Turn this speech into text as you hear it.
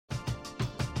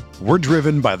We're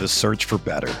driven by the search for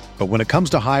better. But when it comes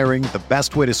to hiring, the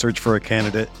best way to search for a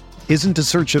candidate isn't to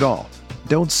search at all.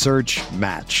 Don't search,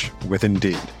 match with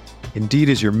Indeed. Indeed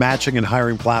is your matching and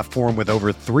hiring platform with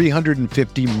over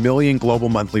 350 million global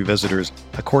monthly visitors,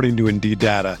 according to Indeed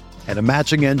data, and a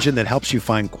matching engine that helps you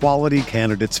find quality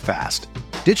candidates fast.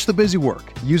 Ditch the busy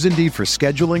work. Use Indeed for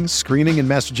scheduling, screening, and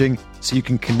messaging so you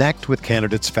can connect with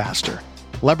candidates faster.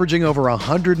 Leveraging over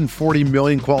 140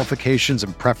 million qualifications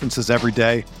and preferences every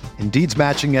day, Indeed's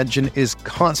matching engine is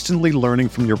constantly learning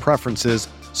from your preferences,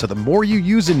 so the more you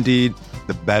use Indeed,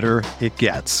 the better it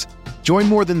gets. Join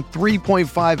more than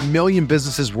 3.5 million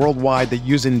businesses worldwide that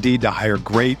use Indeed to hire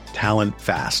great talent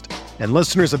fast. And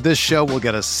listeners of this show will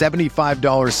get a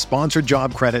 $75 sponsored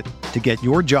job credit to get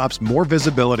your jobs more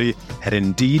visibility at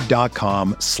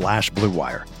Indeed.com/Blue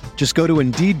Wire. Just go to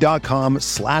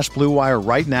Indeed.com/Blue Wire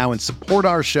right now and support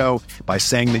our show by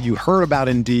saying that you heard about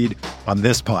Indeed on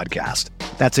this podcast.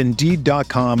 That's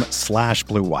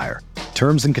Indeed.com/Blue Wire.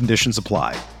 Terms and conditions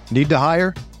apply. Need to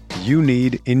hire? You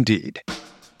need Indeed.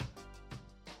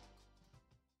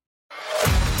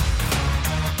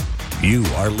 You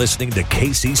are listening to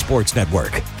KC Sports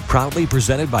Network, proudly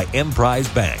presented by Emprise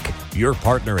Bank, your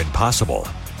partner in possible.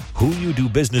 Who you do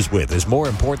business with is more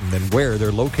important than where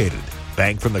they're located.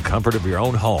 Bank from the comfort of your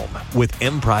own home with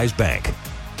Emprise Bank.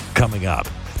 Coming up,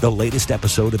 the latest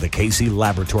episode of the KC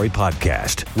Laboratory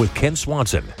Podcast with Ken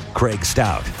Swanson, Craig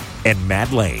Stout, and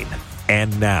Matt Lane.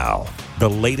 And now, the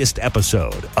latest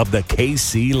episode of the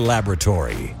KC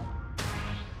Laboratory.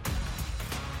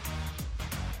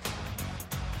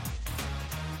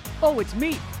 Oh, it's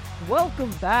me. Welcome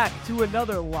back to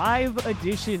another live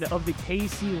edition of the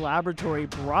KC Laboratory,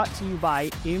 brought to you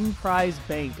by Emprise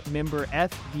Bank, member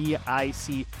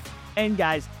FDIC. And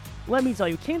guys, let me tell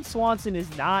you, Ken Swanson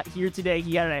is not here today.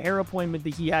 He had a hair appointment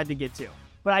that he had to get to.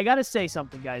 But I got to say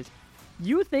something, guys.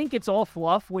 You think it's all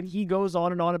fluff when he goes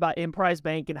on and on about Emprise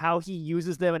Bank and how he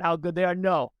uses them and how good they are?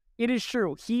 No, it is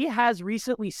true. He has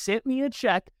recently sent me a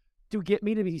check to get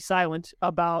me to be silent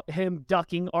about him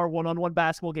ducking our one-on-one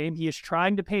basketball game. He is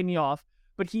trying to pay me off,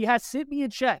 but he has sent me a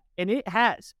check, and it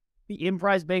has the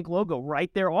Emprise Bank logo right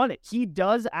there on it. He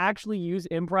does actually use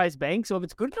Emprise Bank, so if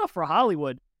it's good enough for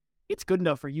Hollywood, it's good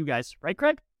enough for you guys. Right,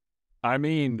 Craig? I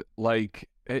mean, like,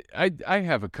 I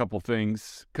have a couple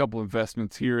things, couple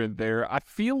investments here and there. I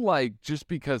feel like just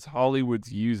because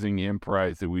Hollywood's using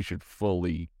Emprise that we should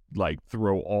fully, like,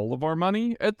 throw all of our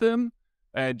money at them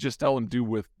and just tell him do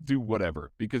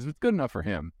whatever, because it's good enough for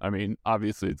him. I mean,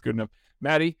 obviously it's good enough.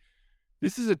 Maddie,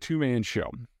 this is a two-man show.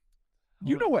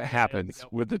 You know what happens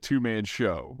with a two-man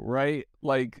show, right?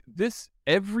 Like this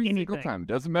every single time.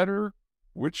 Doesn't matter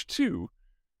which two.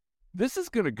 This is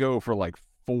going to go for like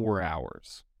 4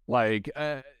 hours. Like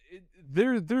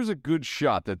there's a good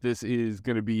shot that this is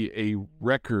going to be a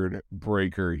record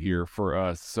breaker here for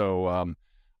us. So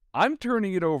I'm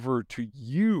turning it over to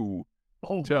you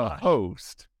to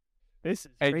host. This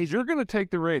is and crazy. You're going to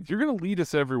take the reins. You're going to lead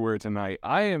us everywhere tonight.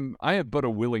 I am but a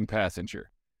willing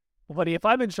passenger. Buddy, if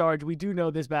I'm in charge, we do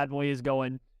know this bad boy is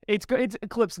going. It's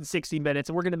eclipsed in 60 minutes,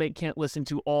 and we're going to make Kent listen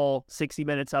to all 60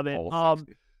 minutes of it.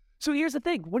 So here's the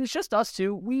thing. When it's just us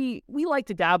two, we like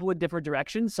to dabble in different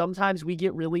directions. Sometimes we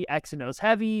get really X and O's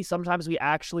heavy. Sometimes we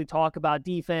actually talk about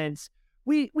defense.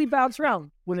 We bounce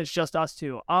around when it's just us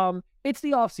two. It's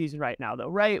the off season right now, though,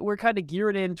 right? We're kind of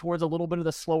geared in towards a little bit of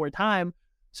the slower time.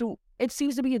 So it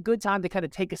seems to be a good time to kind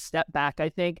of take a step back, I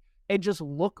think, and just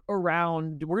look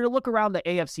around. We're going to look around the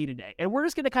AFC today, and we're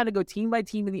just going to kind of go team by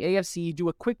team in the AFC, do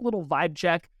a quick little vibe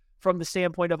check from the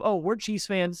standpoint of, we're Chiefs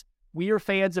fans. We are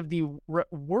fans of the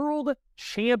world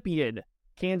champion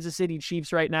Kansas City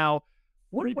Chiefs right now.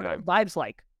 What are the vibes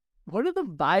like? What are the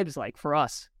vibes like for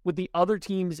us with the other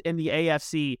teams in the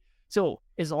AFC? So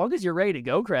as long as you're ready to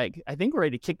go, Craig, I think we're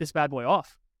ready to kick this bad boy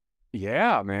off.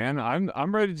 Yeah, man,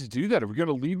 I'm ready to do that. Are we going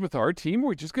to lead with our team, or are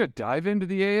we just going to dive into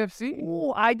the AFC?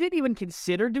 Oh, I didn't even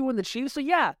consider doing the Chiefs. So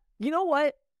yeah, you know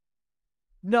what?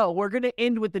 No, we're going to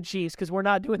end with the Chiefs because we're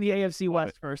not doing the AFC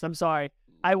West first. I'm sorry.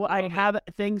 I have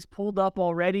things pulled up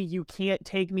already. You can't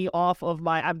take me off of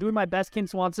I'm doing my best, Ken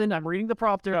Swanson. I'm reading the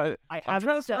prompter. I'm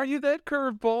trying to throw you that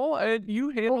curveball, and you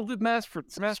handled it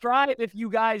Subscribe if you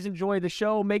guys enjoy the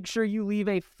show. Make sure you leave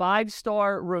a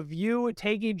 5-star review.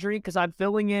 Take a drink because I'm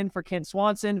filling in for Ken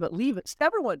Swanson, but leave it.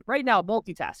 Everyone, right now,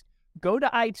 multitask. Go to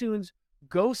iTunes.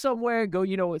 Go somewhere. Go,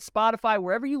 Spotify,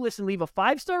 wherever you listen. Leave a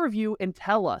 5-star review and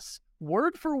tell us,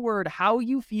 word for word, how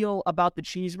you feel about the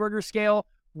cheeseburger scale.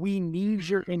 We need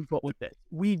your input with it.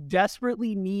 We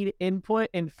desperately need input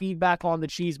and feedback on the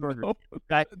cheeseburger.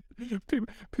 Okay?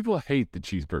 People hate the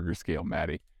cheeseburger scale,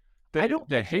 Maddie.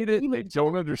 They hate it. They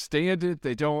don't understand it.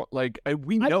 They don't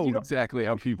we know exactly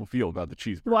how people feel about the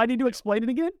cheeseburger. Do I need to explain it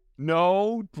again?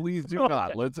 No, please do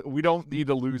not. We don't need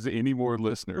to lose any more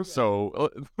listeners. Okay. So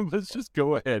let's just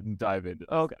go ahead and dive into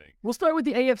this thing. We'll start with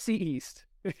the AFC East.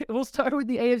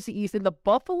 And the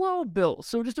Buffalo Bills.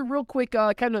 So just a real quick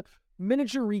kind of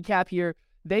miniature recap here.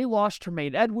 They lost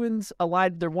Tremaine Edmonds,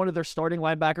 they're one of their starting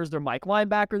linebackers, their Mike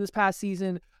linebacker this past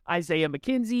season, Isaiah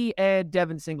McKenzie, and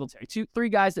Devin Singletary. Three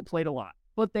guys that played a lot.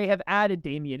 But they have added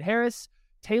Damian Harris,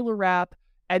 Taylor Rapp,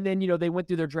 and then, they went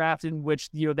through their draft in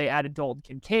which, they added Dalton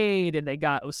Kincaid, and they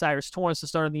got Osiris Torrance to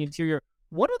start on the interior.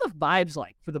 What are the vibes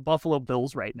like for the Buffalo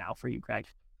Bills right now for you, Craig?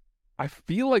 I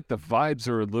feel like the vibes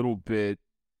are a little bit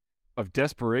of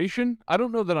desperation. I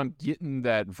don't know that I'm getting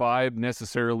that vibe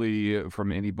necessarily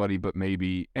from anybody, but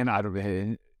maybe, and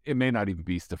it may not even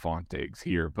be Stephon Diggs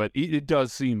here, but it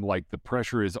does seem like the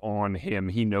pressure is on him.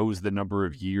 He knows the number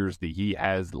of years that he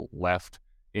has left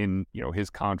in, his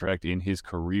contract, in his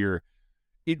career.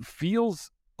 It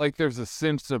feels like there's a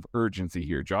sense of urgency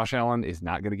here. Josh Allen is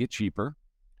not going to get cheaper.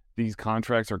 These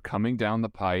contracts are coming down the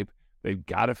pipe. They've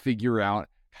got to figure out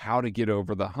how to get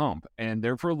over the hump. And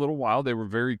there for a little while, they were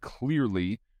very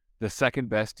clearly the second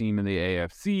best team in the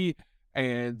AFC,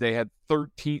 and they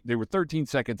were 13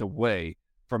 seconds away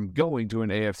from going to an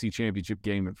AFC championship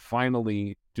game and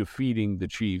finally defeating the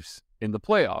Chiefs in the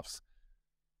playoffs.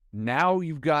 Now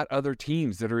you've got other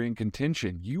teams that are in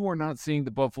contention. You are not seeing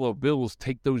the Buffalo Bills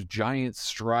take those giant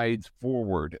strides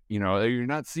forward. You're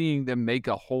not seeing them make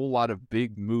a whole lot of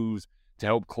big moves to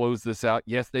help close this out.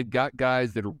 Yes, they've got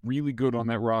guys that are really good on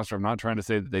that roster. I'm not trying to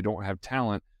say that they don't have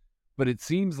talent, but it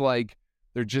seems like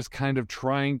they're just kind of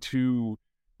trying to,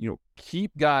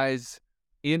 keep guys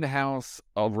in-house,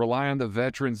 rely on the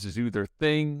veterans to do their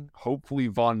thing. Hopefully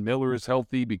Von Miller is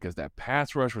healthy because that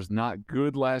pass rush was not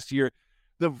good last year.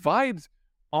 The vibes,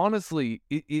 honestly,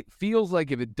 it feels like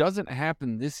if it doesn't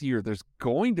happen this year, there's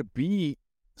going to be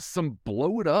some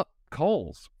blow it up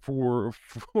calls for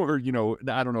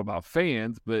I don't know about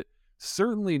fans, but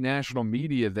certainly national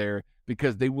media there,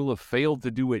 because they will have failed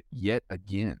to do it yet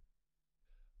again.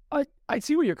 I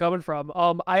see where you're coming from.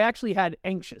 I actually had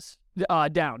anxious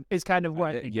down is kind of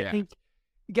what I think. Yeah. I think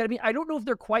I don't know if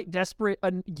they're quite desperate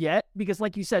yet, because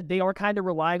like you said, they are kind of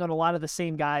relying on a lot of the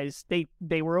same guys.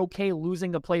 They were okay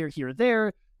losing a player here or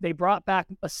there. They brought back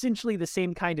essentially the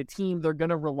same kind of team. They're going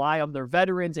to rely on their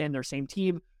veterans and their same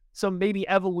team. Some maybe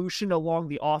evolution along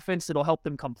the offense that'll help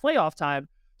them come playoff time.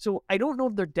 So I don't know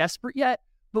if they're desperate yet,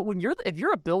 but if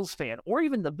you're a Bills fan or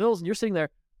even the Bills and you're sitting there,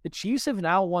 the Chiefs have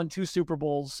now won 2 Super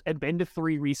Bowls and been to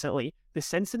 3 recently. The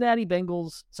Cincinnati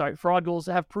Fraud Goals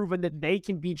have proven that they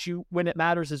can beat you when it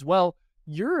matters as well.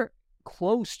 You're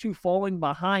close to falling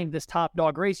behind this top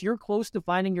dog race. You're close to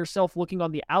finding yourself looking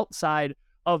on the outside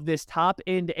of this top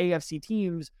end AFC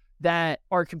teams that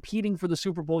are competing for the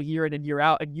Super Bowl year in and year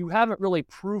out, and you haven't really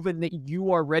proven that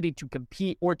you are ready to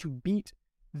compete or to beat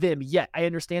them yet. I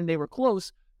understand they were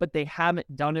close, but they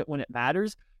haven't done it when it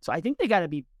matters. So I think they got to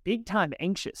be big time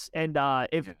anxious. And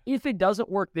if it doesn't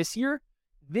work this year,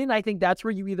 then I think that's where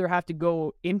you either have to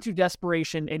go into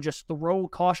desperation and just throw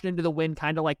caution into the wind,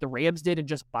 kind of like the Rams did, and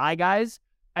just buy guys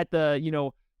at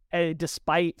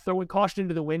despite throwing caution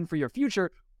into the wind for your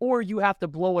future, or you have to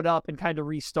blow it up and kind of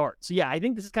restart. So yeah, I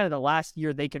think this is kind of the last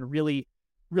year they can really,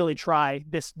 really try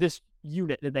this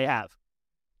unit that they have.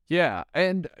 Yeah,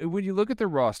 and when you look at their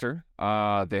roster,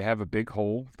 they have a big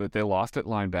hole that they lost at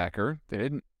linebacker. They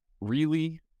didn't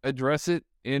really address it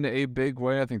in a big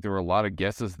way. I think there were a lot of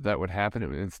guesses that would happen.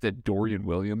 Instead, Dorian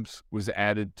Williams was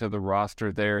added to the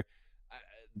roster there.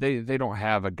 They don't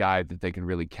have a guy that they can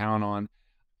really count on.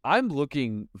 I'm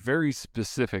looking very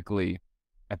specifically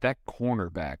at that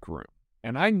cornerback room.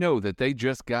 And I know that they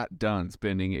just got done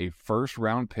spending a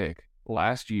first-round pick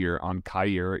last year on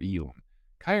Kaiir Elam.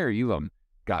 Kaiir Elam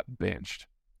got benched.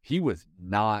 He was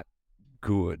not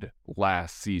good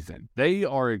last season. They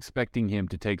are expecting him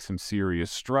to take some serious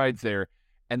strides there,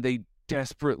 and they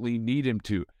desperately need him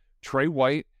to. Trey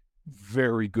White,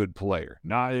 very good player.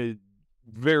 Not a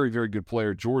very, very good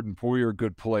player. Jordan Poyer,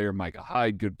 good player. Micah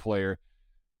Hyde, good player.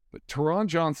 But Teron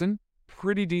Johnson,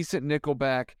 pretty decent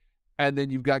nickelback. And then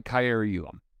you've got Kaiir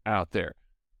Elam out there.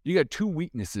 You got 2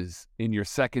 weaknesses in your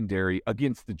secondary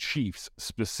against the Chiefs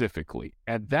specifically.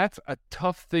 And that's a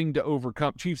tough thing to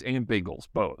overcome. Chiefs and Bengals,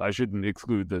 both. I shouldn't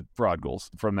exclude the Fraud Goals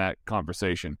from that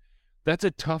conversation. That's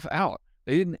a tough out.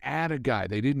 They didn't add a guy.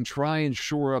 They didn't try and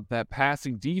shore up that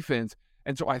passing defense.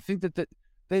 And so I think that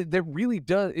really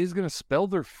is going to spell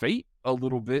their fate a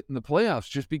little bit in the playoffs,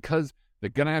 just because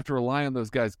they're going to have to rely on those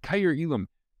guys. Kaiir Elam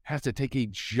has to take a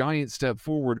giant step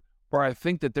forward, or I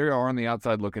think that they are on the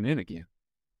outside looking in again.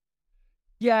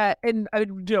 Yeah, and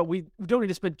we don't need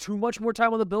to spend too much more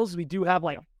time on the Bills. We do have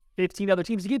like 15 other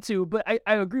teams to get to, but I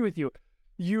agree with you.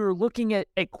 You're looking at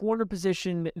a corner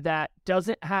position that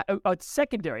doesn't have a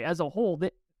secondary as a whole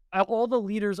that all the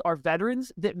leaders are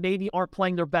veterans that maybe aren't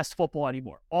playing their best football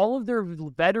anymore. All of their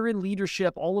veteran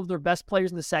leadership, all of their best players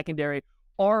in the secondary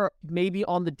are maybe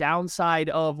on the downside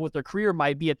of what their career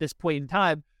might be at this point in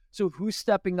time. So who's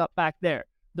stepping up back there?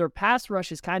 Their pass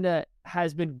rush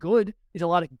has been good. There's a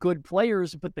lot of good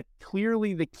players, but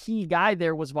clearly the key guy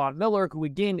there was Von Miller, who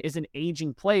again is an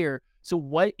aging player. So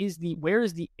where is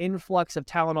the influx of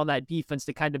talent on that defense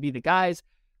to kind of be the guys?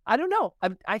 I don't know.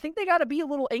 I think they got to be a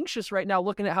little anxious right now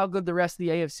looking at how good the rest of the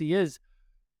AFC is.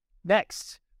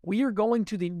 Next, we are going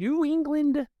to the New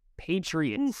England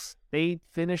Patriots. They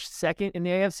finished second in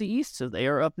the AFC East, so they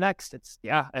are up next.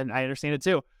 And I understand it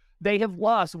too. They have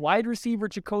lost wide receiver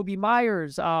Jacoby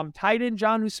Myers, tight end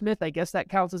Jonnu Smith. I guess that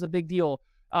counts as a big deal.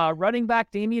 Running back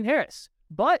Damian Harris.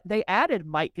 But they added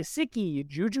Mike Gesicki,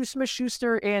 Juju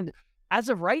Smith-Schuster, and as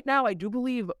of right now, I do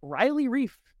believe Riley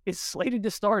Reif is slated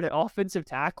to start at offensive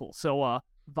tackle. So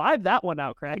vibe that one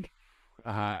out, Craig.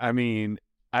 I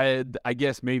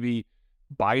guess maybe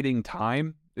biding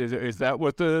time. Is that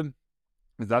the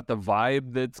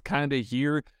vibe that's kind of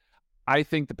here? I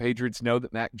think the Patriots know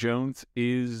that Mac Jones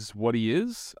is what he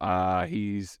is.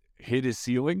 He's hit his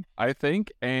ceiling, I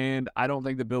think, and I don't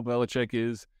think that Bill Belichick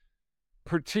is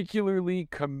particularly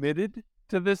committed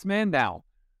to this man. Now,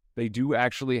 they do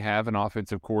actually have an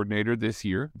offensive coordinator this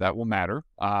year. That will matter.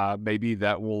 Maybe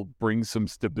that will bring some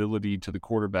stability to the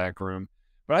quarterback room.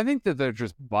 But I think that they're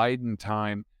just biding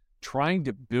time, trying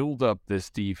to build up this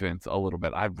defense a little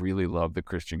bit. I really love the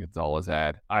Christian Gonzalez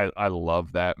ad. I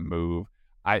love that move.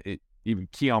 Even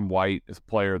Keon White is a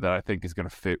player that I think is going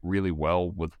to fit really well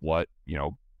with what,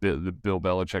 the Bill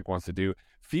Belichick wants to do.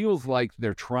 Feels like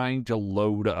they're trying to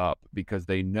load up because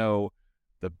they know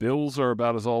the Bills are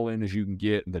about as all in as you can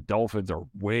get, and the Dolphins are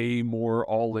way more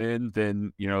all in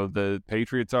than, the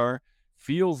Patriots are.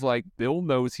 Feels like Bill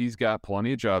knows he's got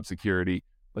plenty of job security.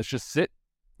 Let's just sit,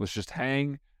 let's just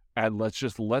hang, and let's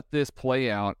just let this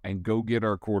play out and go get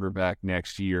our quarterback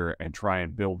next year and try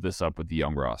and build this up with the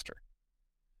young roster.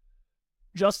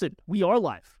 Justin, we are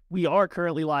live. We are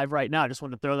currently live right now. Just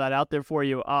wanted to throw that out there for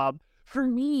you. For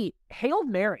me, Hail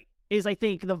Mary is, I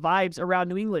think, the vibes around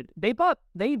New England. They brought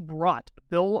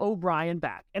Bill O'Brien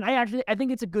back. And I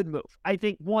think it's a good move. I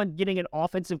think, one, getting an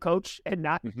offensive coach and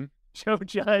not Joe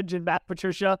Judge and Matt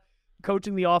Patricia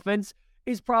coaching the offense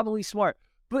is probably smart.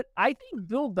 But I think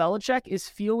Bill Belichick is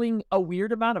feeling a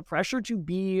weird amount of pressure to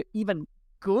be even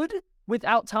good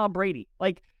without Tom Brady.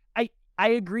 Like, I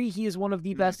agree he is one of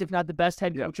the best, if not the best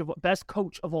best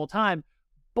coach of all time.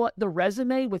 But the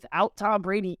resume without Tom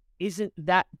Brady isn't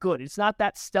that good. It's not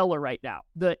that stellar right now.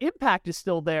 The impact is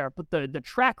still there, but the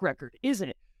track record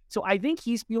isn't. So I think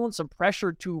he's feeling some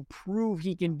pressure to prove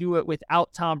he can do it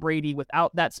without Tom Brady,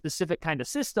 without that specific kind of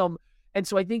system. And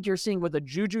so I think you're seeing with a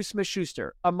Juju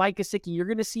Smith-Schuster, a Mike Gesicki, you're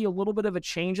going to see a little bit of a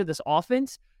change of this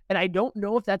offense. And I don't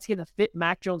know if that's going to fit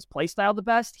Mac Jones' play style the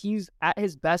best. He's at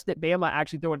his best at Bama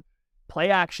actually throwing play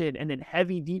action and then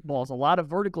heavy deep balls, a lot of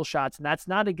vertical shots, and that's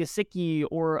not a Gesicki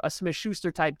or a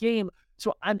Smith-Schuster type game.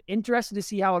 So I'm interested to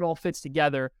see how it all fits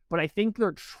together, but I think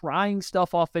they're trying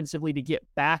stuff offensively to get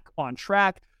back on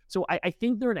track. So I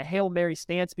think they're in a Hail Mary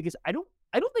stance because I don't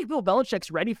think Bill Belichick's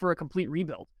ready for a complete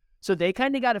rebuild. So they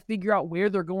kind of got to figure out where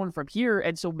they're going from here,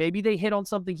 and so maybe they hit on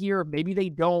something here, maybe they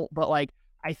don't, but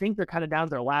I think they're kind of down to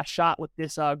their last shot with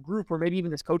this group or maybe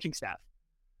even this coaching staff.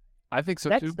 I think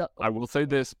so too. I will say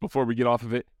this before we get off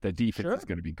of it. The defense is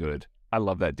going to be good. I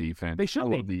love that defense. They should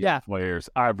be. I love the players.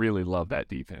 I really love that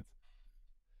defense.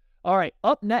 All right,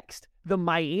 up next, the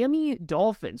Miami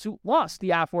Dolphins, who lost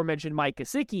the aforementioned Mike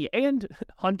Gesicki and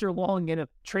Hunter Long in a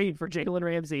trade for Jalen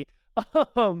Ramsey.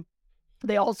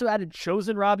 They also added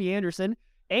chosen Robbie Anderson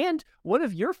and one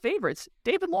of your favorites,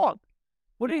 David Long.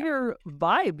 What are your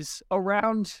vibes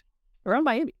around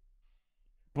Miami?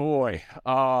 Boy,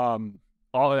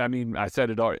 I said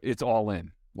it all. It's all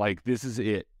in. Like, this is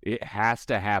it. It has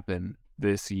to happen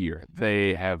this year.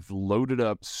 They have loaded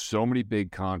up so many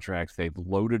big contracts. They've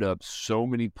loaded up so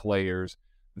many players.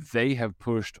 They have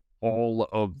pushed all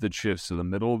of the chips to the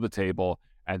middle of the table,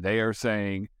 and they are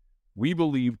saying, we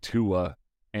believe Tua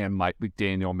and Mike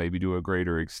McDaniel, maybe to a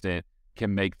greater extent,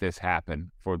 can make this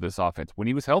happen for this offense. When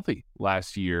he was healthy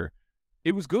last year,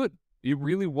 it was good. It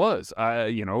really was.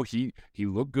 He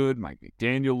looked good. Mike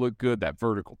McDaniel looked good. That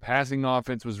vertical passing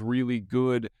offense was really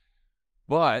good.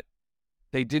 But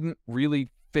they didn't really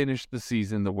finish the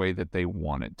season the way that they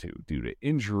wanted to due to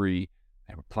injury.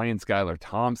 They were playing Skylar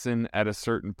Thompson at a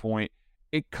certain point.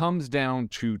 it comes down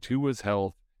to Tua's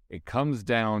health. It comes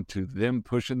down to them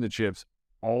pushing the chips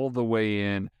all the way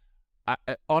in. I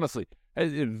honestly,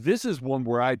 this is one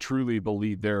where I truly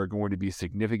believe there are going to be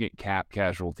significant cap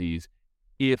casualties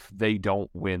if they don't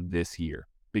win this year,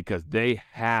 because they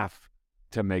have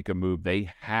to make a move.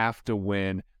 They have to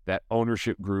win. That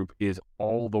ownership group is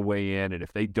all the way in, and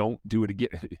if they don't do it again,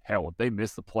 hell, if they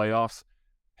miss the playoffs,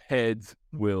 heads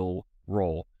will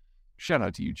roll. Shout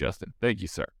out to you, Justin. Thank you,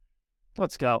 sir.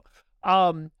 Let's go. I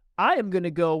am going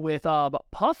to go with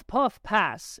puff, puff,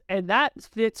 pass, and that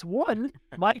fits 1,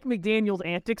 Mike McDaniel's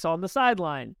antics on the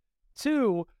sideline.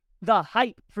 2, the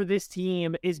hype for this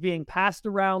team is being passed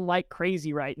around like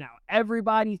crazy right now.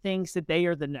 Everybody thinks that they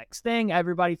are the next thing.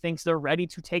 Everybody thinks they're ready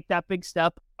to take that big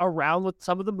step around with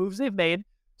some of the moves they've made.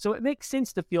 So it makes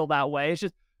sense to feel that way. It's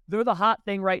just they're the hot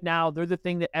thing right now. They're the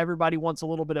thing that everybody wants a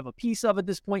little bit of a piece of at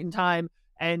this point in time.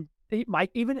 And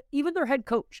even their head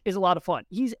coach is a lot of fun.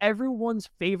 He's everyone's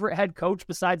favorite head coach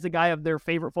besides the guy of their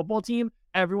favorite football team.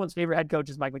 Everyone's favorite head coach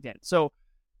is Mike McDaniel. So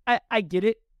I get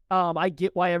it. I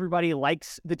get why everybody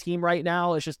likes the team right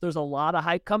now. It's just there's a lot of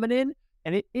hype coming in,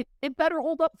 and it better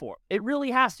hold up for it. It really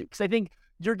has to, because I think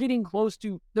you're getting close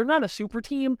to, they're not a super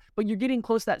team, but you're getting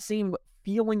close to that same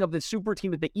feeling of the super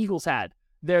team that the Eagles had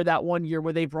there that one year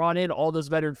where they brought in all those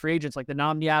veteran free agents like the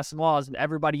Nnamdi Asomugha and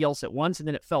everybody else at once, and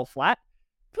then it fell flat.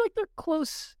 I feel like they're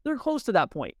close. They're close to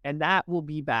that point, and that will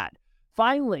be bad.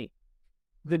 Finally,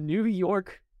 the New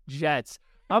York Jets.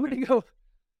 I'm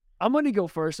gonna go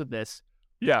first with this.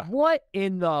 Yeah. What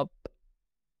in the...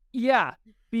 Yeah,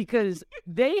 because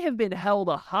they have been held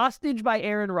a hostage by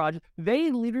Aaron Rodgers. They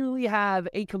literally have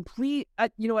a complete...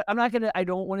 you know what? I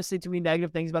don't want to say too many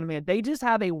negative things about him, man. They just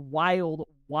have a wild,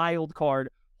 wild card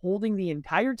holding the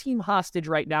entire team hostage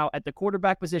right now at the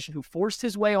quarterback position, who forced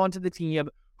his way onto the team,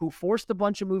 who forced a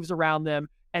bunch of moves around them,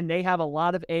 and they have a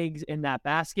lot of eggs in that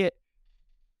basket.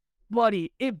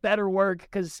 Buddy, it better work,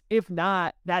 because if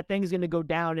not, that thing's going to go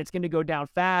down. It's going to go down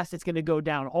fast. It's going to go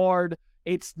down hard.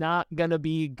 It's not going to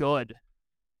be good.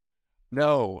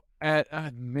 No,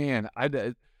 man, I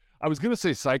was going to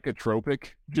say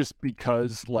psychotropic just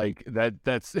because, like,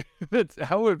 that's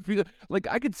how it feels. Like,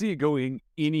 I could see it going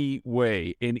any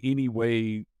way,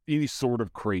 any sort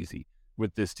of crazy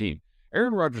with this team.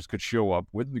 Aaron Rodgers could show up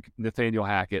with Nathaniel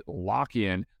Hackett, lock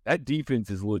in. That defense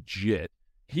is legit.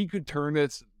 He could turn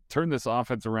this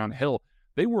offense around. Hell,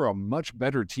 they were a much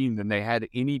better team than they had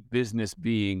any business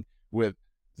being, with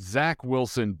Zach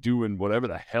Wilson doing whatever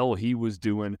the hell he was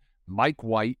doing, Mike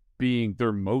White being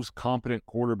their most competent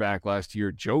quarterback last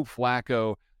year, Joe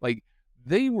Flacco. Like,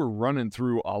 they were running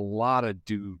through a lot of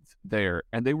dudes there,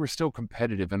 and they were still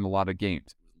competitive in a lot of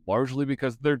games, largely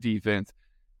because of their defense.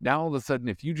 Now, all of a sudden,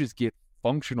 if you just get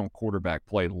functional quarterback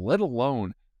play, let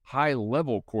alone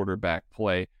high-level quarterback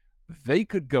play, they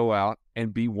could go out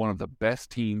and be one of the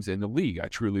best teams in the league. I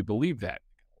truly believe that.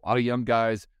 A lot of young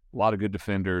guys, a lot of good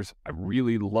defenders. I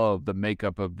really love the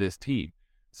makeup of this team.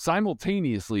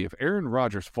 Simultaneously, if Aaron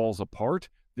Rodgers falls apart,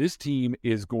 this team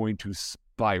is going to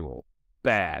spiral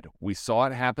bad. We saw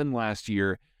it happen last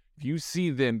year. If you see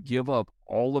them give up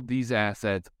all of these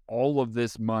assets, all of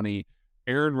this money,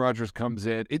 Aaron Rodgers comes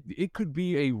in, it could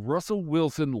be a Russell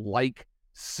Wilson-like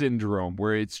syndrome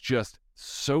where it's just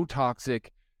so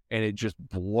toxic and it just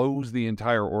blows the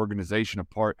entire organization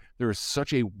apart. There is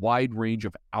such a wide range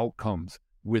of outcomes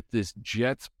with this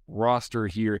Jets roster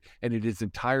here, and it is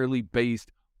entirely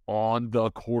based on the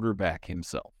quarterback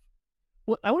himself.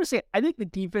 Well, I want to say, I think the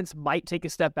defense might take a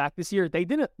step back this year. They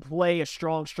didn't play a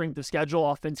strong strength of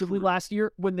schedule offensively last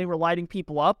year when they were lighting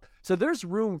people up. So there's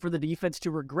room for the defense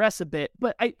to regress a bit.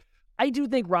 But I do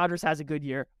think Rodgers has a good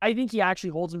year. I think he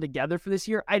actually holds them together for this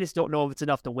year. I just don't know if it's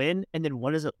enough to win. And then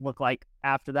what does it look like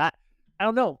after that? I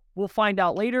don't know. We'll find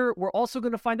out later. We're also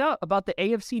going to find out about the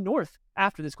AFC North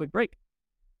after this quick break.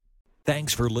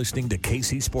 Thanks for listening to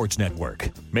KC Sports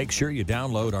Network. Make sure you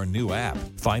download our new app.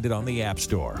 Find it on the App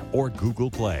Store or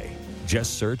Google Play.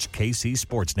 Just search KC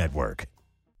Sports Network.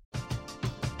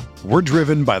 We're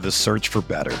driven by the search for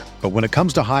better. But when it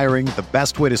comes to hiring, the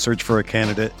best way to search for a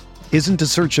candidate isn't to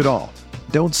search at all.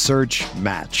 Don't search,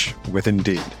 match with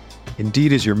Indeed.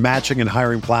 Indeed is your matching and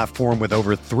hiring platform with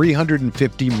over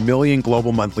 350 million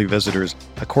global monthly visitors,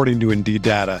 according to Indeed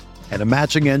data, and a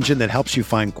matching engine that helps you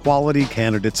find quality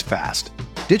candidates fast.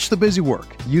 Ditch the busy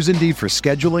work. Use Indeed for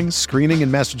scheduling, screening,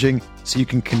 and messaging so you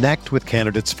can connect with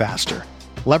candidates faster.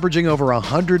 Leveraging over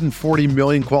 140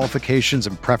 million qualifications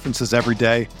and preferences every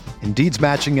day, Indeed's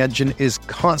matching engine is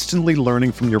constantly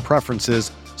learning from your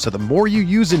preferences, so the more you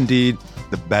use Indeed,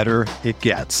 the better it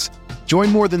gets. Join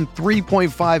more than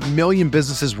 3.5 million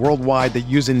businesses worldwide that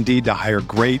use Indeed to hire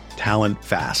great talent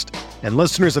fast. And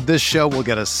listeners of this show will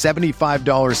get a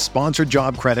 $75 sponsored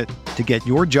job credit to get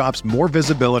your jobs more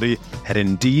visibility at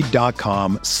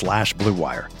Indeed.com/Blue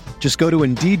Wire. Just go to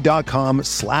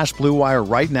Indeed.com/Blue Wire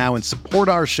right now and support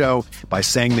our show by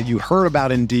saying that you heard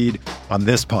about Indeed on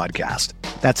this podcast.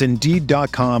 That's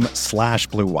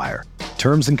Indeed.com/Blue Wire.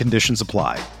 Terms and conditions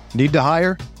apply. Need to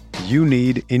hire? You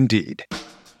need Indeed.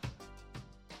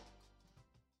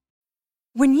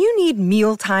 When you need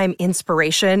mealtime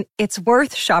inspiration, it's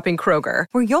worth shopping Kroger,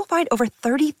 where you'll find over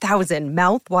 30,000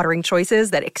 mouth-watering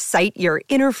choices that excite your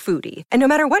inner foodie. And no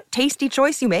matter what tasty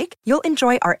choice you make, you'll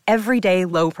enjoy our everyday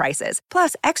low prices,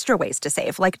 plus extra ways to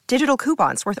save, like digital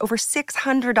coupons worth over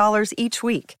 $600 each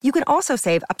week. You can also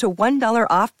save up to $1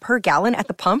 off per gallon at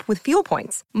the pump with fuel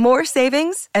points. More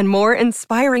savings and more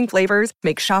inspiring flavors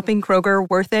make shopping Kroger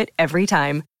worth it every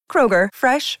time. Kroger,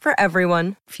 fresh for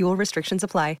everyone. Fuel restrictions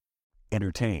apply.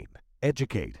 Entertain,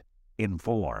 educate,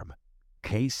 inform.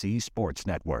 KC Sports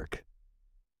Network.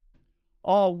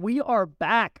 Oh, we are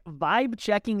back. Vibe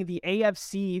checking the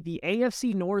AFC. The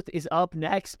AFC North is up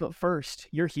next, but first,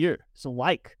 you're here. So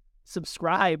like,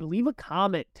 subscribe, leave a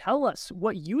comment. Tell us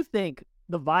what you think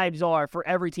the vibes are for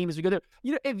every team as we go through.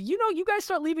 If you guys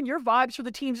start leaving your vibes for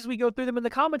the teams as we go through them in the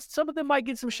comments, some of them might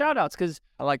get some shout-outs because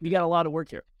we got a lot of work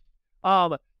here.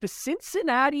 The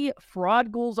Cincinnati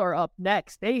Fraud Ghouls are up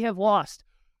next. They have lost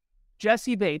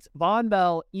Jesse Bates, Von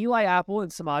Bell, Eli Apple,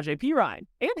 and Samaje Perine,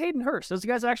 and Hayden Hurst. Those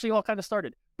guys actually all kind of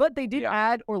started. But they did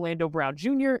add Orlando Brown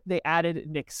Jr. They added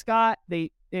Nick Scott. That's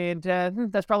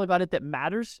probably about it that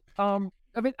matters. I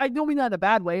mean, I don't mean that in a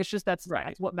bad way. It's just that's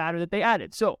what mattered that they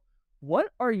added. So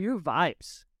what are your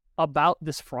vibes about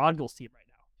this Fraud Ghouls team right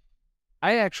now?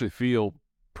 I actually feel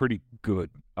pretty good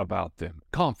about them.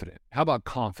 Confident. How about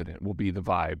confident will be the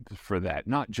vibe for that?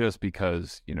 Not just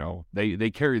because,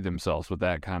 they carry themselves with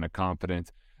that kind of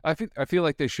confidence. I feel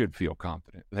like they should feel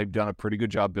confident. They've done a pretty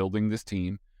good job building this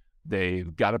team.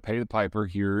 They've got to pay the piper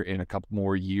here in a couple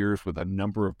more years with a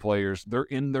number of players. They're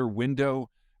in their window,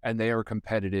 and they are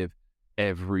competitive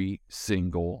every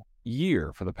single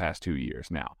year for the past 2 years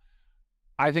now.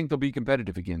 I think they'll be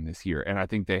competitive again this year, and I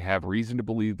think they have reason to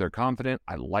believe they're confident.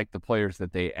 I like the players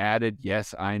that they added.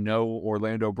 Yes, I know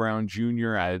Orlando Brown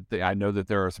Jr. I know that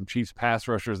there are some Chiefs pass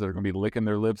rushers that are going to be licking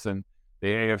their lips in the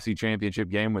AFC Championship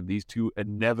game when these two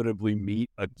inevitably meet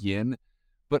again.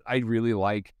 But I really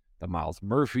like the Miles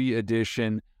Murphy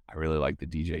edition. I really like the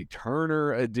DJ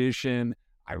Turner edition.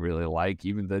 I really like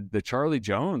even the Charlie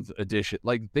Jones edition.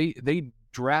 Like they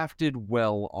drafted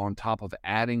well on top of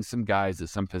adding some guys at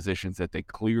some positions that they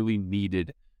clearly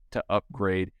needed to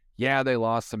upgrade. Yeah, they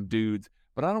lost some dudes,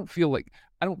 but I don't feel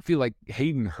like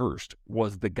Hayden Hurst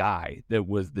was the guy that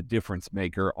was the difference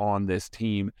maker on this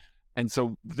team. And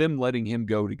so them letting him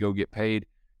go to go get paid,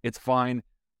 it's fine.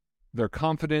 They're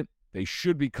confident. They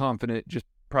should be confident, just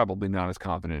probably not as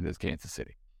confident as Kansas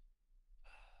City.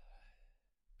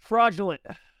 Fraudulent.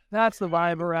 That's the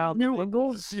vibe around the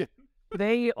Bengals.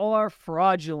 They are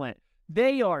fraudulent.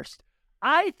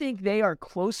 I think they are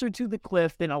closer to the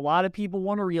cliff than a lot of people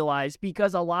want to realize,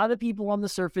 because a lot of people on the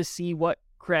surface see what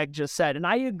Craig just said. And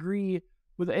I agree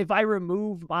with, if I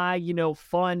remove my,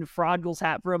 fun Fraud Ghouls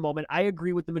hat for a moment, I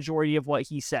agree with the majority of what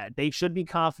he said. They should be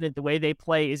confident the way they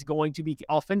play is going to be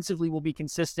offensively will be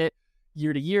consistent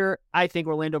year to year. I think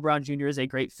Orlando Brown Jr. is a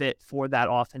great fit for that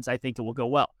offense. I think it will go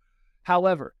well.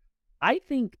 However, I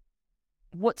think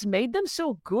what's made them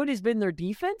so good has been their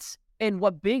defense and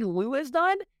what Big Lou has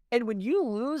done. And when you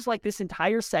lose like this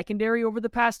entire secondary over the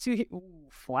past 2 years,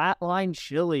 flatline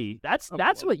chili. That's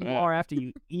what you are after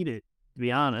you eat it, to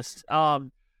be honest.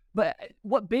 But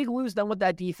what Big Lou's done with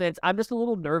that defense, I'm just a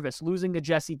little nervous losing to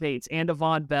Jesse Bates and to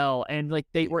Von Bell. And like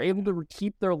they were able to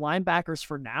keep their linebackers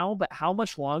for now, but how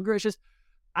much longer? It's just,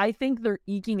 I think they're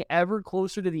eking ever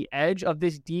closer to the edge of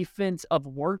this defense of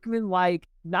workmen, like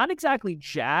not exactly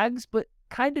Jags, but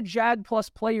kind of Jag plus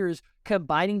players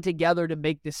combining together to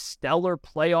make this stellar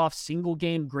playoff single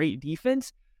game great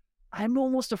defense. I'm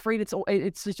almost afraid it's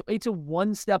a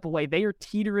one step away. They are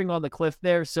teetering on the cliff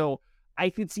there, so I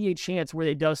could see a chance where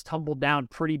they does tumble down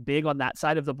pretty big on that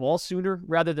side of the ball sooner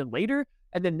rather than later,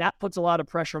 and then that puts a lot of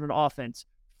pressure on an offense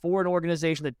for an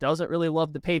organization that doesn't really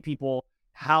love to pay people.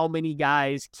 How many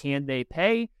guys can they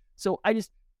pay? So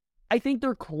I think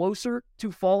they're closer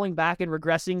to falling back and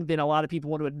regressing than a lot of people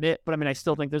want to admit, but I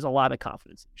still think there's a lot of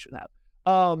confidence you should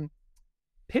have.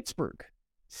 Pittsburgh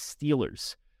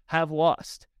Steelers have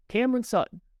lost Cameron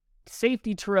Sutton,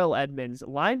 safety Terrell Edmonds,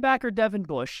 linebacker Devin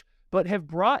Bush, but have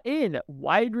brought in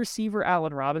wide receiver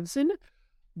Allen Robinson,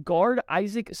 guard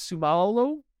Isaac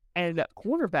Sumalo, and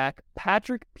cornerback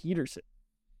Patrick Peterson.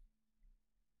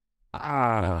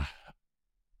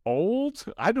 old.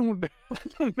 I don't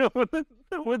know what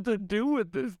to do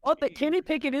with this. Oh, but Kenny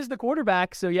Pickett is the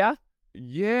quarterback, so yeah.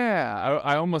 Yeah,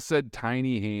 I almost said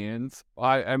tiny hands.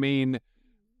 I mean,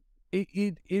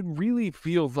 it really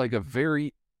feels like a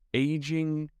very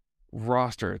aging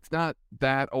roster. It's not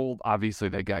that old. Obviously,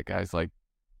 they got guys like,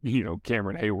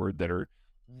 Cameron Hayward that are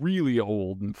really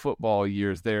old in football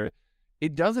years there.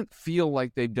 It doesn't feel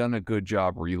like they've done a good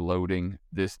job reloading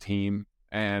this team,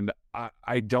 and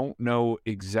I don't know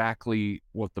exactly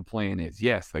what the plan is.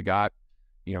 Yes, they got,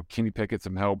 Kenny Pickett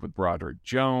some help with Broderick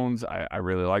Jones. I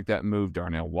really like that move.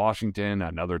 Darnell Washington,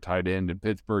 another tight end in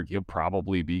Pittsburgh. He'll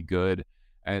probably be good.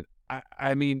 And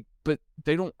I mean, but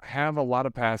they don't have a lot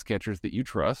of pass catchers that you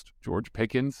trust. George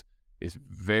Pickens is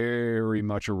very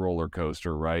much a roller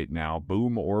coaster right now,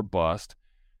 boom or bust.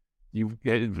 So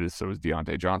is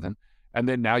Deontay Johnson. And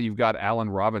then now you've got Allen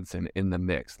Robinson in the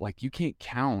mix. Like, you can't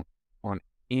count on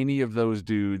any of those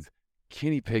dudes.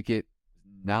 Kenny Pickett,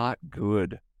 not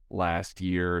good last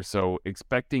year. So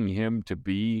expecting him to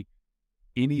be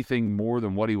anything more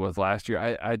than what he was last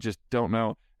year, I just don't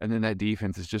know. And then that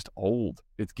defense is just old.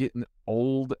 It's getting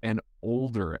old and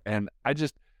older. And I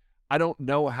don't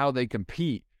know how they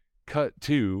compete. Cut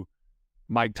to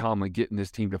Mike Tomlin getting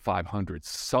this team to 500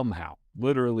 somehow,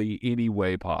 literally any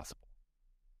way possible.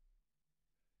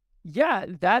 Yeah,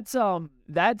 that's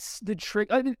the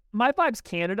trick. I mean, my vibe's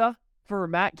Canada for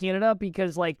Matt Canada,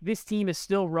 because like this team is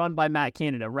still run by Matt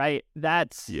Canada, right?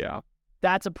 That's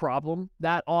a problem.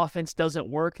 That offense doesn't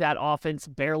work. That offense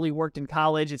barely worked in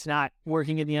college. It's not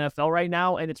working in the NFL right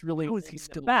now, and it's really how is he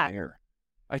still back. there?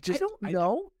 I don't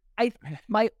know.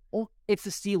 It's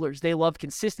the Steelers. They love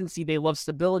consistency. They love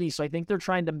stability. So I think they're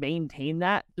trying to maintain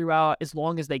that throughout as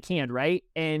long as they can, right?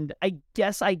 And I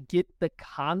guess I get the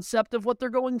concept of what they're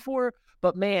going for,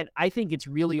 but man, I think it's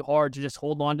really hard to just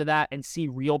hold on to that and see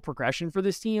real progression for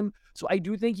this team. So I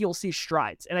do think you'll see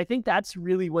strides, and I think that's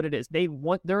really what it is.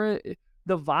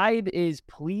 The vibe is,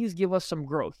 please give us some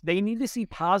growth. They need to see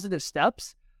positive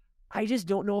steps. I just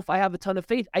don't know if I have a ton of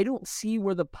faith. I don't see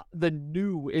where the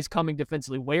new is coming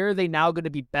defensively. Where are they now going to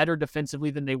be better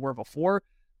defensively than they were before?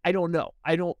 I don't know.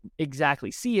 I don't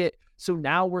exactly see it. So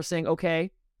now we're saying,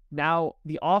 okay, now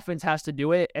the offense has to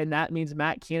do it, and that means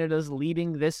Matt Canada's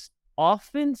leading this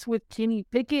offense with Kenny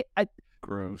Pickett.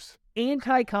 Gross.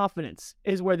 Anti-confidence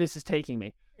is where this is taking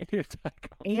me.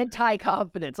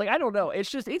 Anti-confidence. Like, I don't know.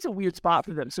 It's a weird spot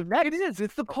for them. So it is.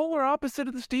 It's the polar opposite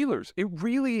of the Steelers. It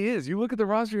really is. You look at the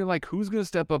roster, you're like, who's going to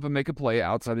step up and make a play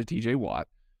outside of TJ Watt?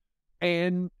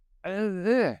 And,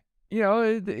 they're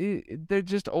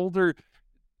just older.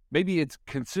 Maybe it's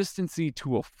consistency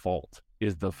to a fault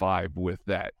is the vibe with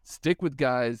that. Stick with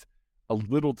guys a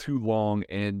little too long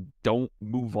and don't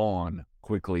move on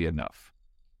quickly enough.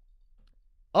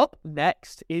 Up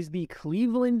next is the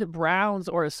Cleveland Browns,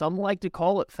 or as some like to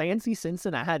call it, fancy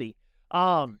Cincinnati.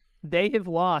 They have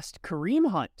lost Kareem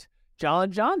Hunt,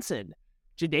 John Johnson,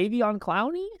 Jadeveon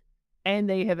Clowney, and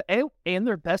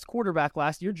their best quarterback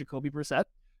last year, Jacoby Brissett.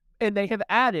 And they have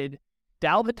added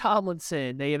Dalvin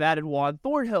Tomlinson. They have added Juan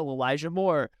Thornhill, Elijah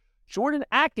Moore, Jordan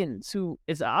Atkins, who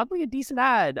is oddly a decent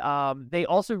add. They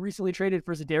also recently traded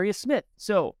for Zadarius Smith.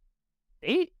 So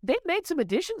they've made some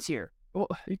additions here. Well,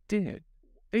 they did.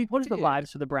 What are the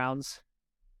lives for the Browns?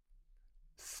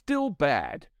 Still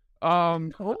bad. I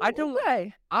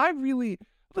like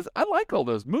all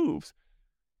those moves.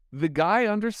 The guy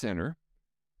under center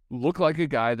looked like a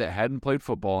guy that hadn't played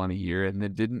football in a year and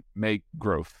that didn't make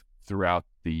growth throughout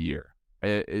the year.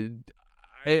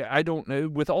 I don't know.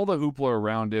 With all the hoopla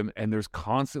around him, and there's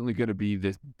constantly going to be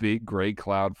this big gray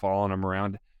cloud following him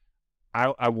around,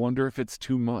 I wonder if it's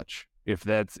too much.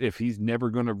 If he's never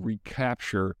going to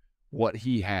recapture what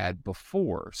he had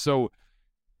before. So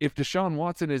if Deshaun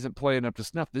Watson isn't playing up to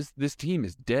snuff, this team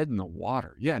is dead in the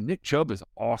water. Yeah, Nick Chubb is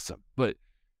awesome, but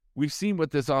we've seen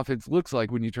what this offense looks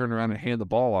like when you turn around and hand the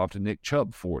ball off to Nick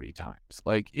Chubb 40 times.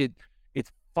 Like,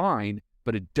 it's fine,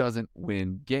 but it doesn't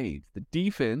win games. The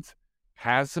defense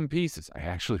has some pieces. I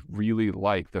actually really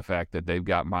like the fact that they've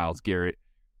got Myles Garrett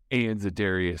and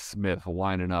Zadarius Smith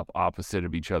lining up opposite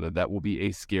of each other. That will be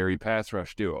a scary pass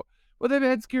rush duo. Well, they've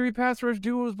had scary pass rush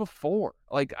duos before.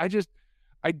 Like, I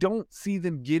don't see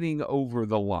them getting over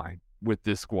the line with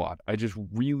this squad. I just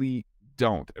really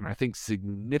don't. And I think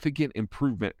significant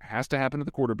improvement has to happen at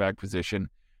the quarterback position.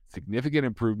 Significant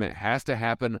improvement has to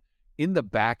happen in the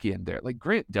back end there. Like,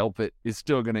 Grant Delpit is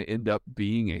still going to end up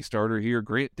being a starter here.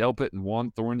 Grant Delpit and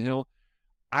Juan Thornhill.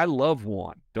 I love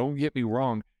Juan. Don't get me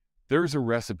wrong. There's a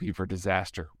recipe for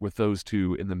disaster with those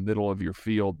two in the middle of your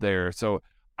field there. So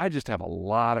I just have a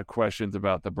lot of questions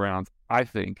about the Browns. I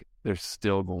think they're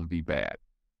still going to be bad.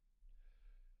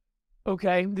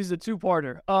 Okay, this is a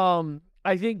two-parter.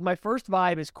 I think my first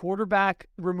vibe is quarterback,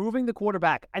 removing the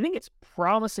quarterback. I think it's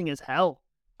promising as hell.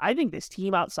 I think this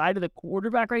team outside of the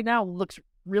quarterback right now looks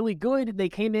really good. They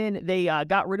came in, they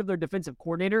got rid of their defensive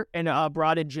coordinator and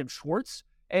brought in Jim Schwartz.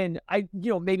 And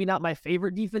maybe not my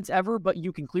favorite defense ever, but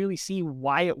you can clearly see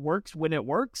why it works when it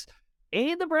works.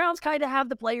 And the Browns kind of have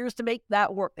the players to make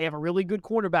that work. They have a really good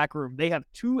cornerback room. They have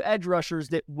two edge rushers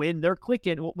that when they're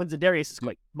clicking, when Zadarius is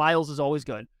quick, Miles is always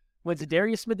good. When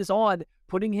Zadarius Smith is on,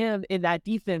 putting him in that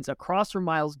defense across from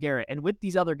Myles Garrett and with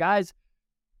these other guys,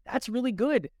 that's really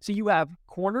good. So you have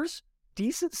corners,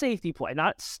 decent safety play,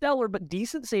 not stellar, but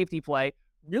decent safety play,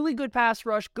 really good pass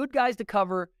rush, good guys to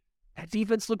cover. That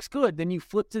defense looks good. Then you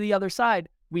flip to the other side.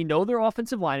 We know their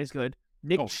offensive line is good.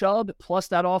 Nick Chubb plus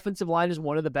that offensive line is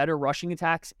one of the better rushing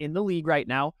attacks in the league right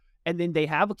now. And then they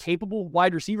have a capable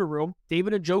wide receiver room.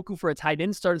 David Njoku for a tight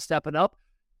end started stepping up.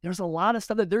 There's a lot of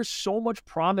stuff that there's so much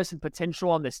promise and potential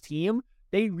on this team.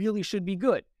 They really should be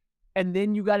good. And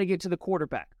then you got to get to the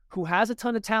quarterback who has a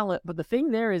ton of talent. But the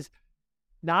thing there is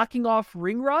knocking off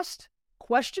ring rust,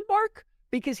 question mark,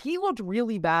 because he looked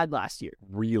really bad last year.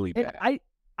 Really bad.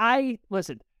 And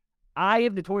listen, I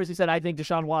have notoriously said I think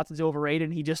Deshaun Watson's overrated,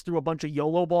 and he just threw a bunch of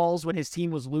YOLO balls when his team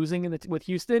was losing with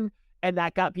Houston, and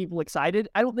that got people excited.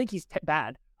 I don't think he's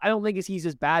bad. I don't think he's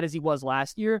as bad as he was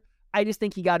last year. I just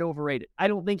think he got overrated. I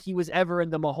don't think he was ever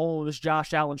in the Mahomes,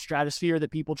 Josh Allen stratosphere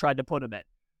that people tried to put him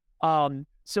in.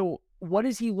 So what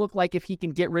does he look like if he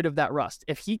can get rid of that rust?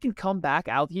 If he can come back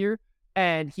out here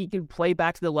and he can play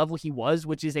back to the level he was,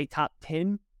 which is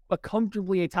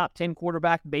comfortably a top 10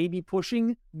 quarterback, maybe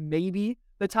pushing, maybe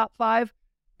the top 5,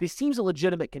 this team's a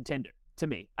legitimate contender to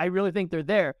me. I really think they're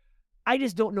there. I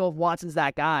just don't know if Watson's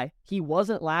that guy. He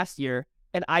wasn't last year,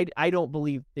 and I don't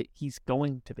believe that he's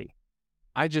going to be.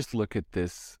 I just look at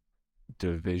this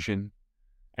division,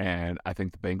 and I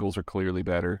think the Bengals are clearly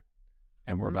better,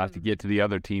 and we're about to get to the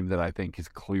other team that I think is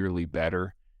clearly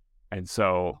better. And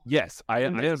so, yes, I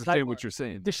understand what you're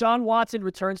saying. Deshaun Watson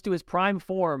returns to his prime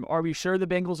form. Are we sure the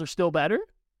Bengals are still better?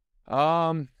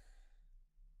 I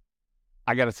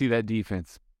got to see that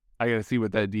defense. I got to see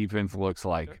what that defense looks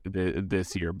like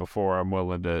this year before I'm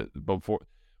willing to.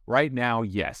 Right now,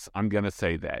 yes, I'm going to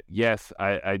say that. Yes,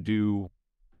 I do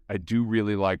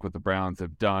really like what the Browns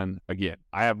have done. Again,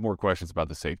 I have more questions about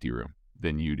the safety room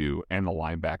than you do, and the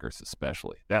linebackers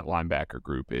especially. That linebacker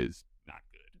group is not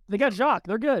good. They got Jacques.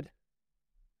 They're good.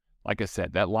 Like I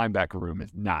said, that linebacker room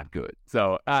is not good.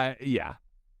 So, yeah.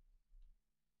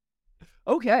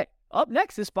 Okay. Up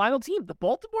next, this final team, the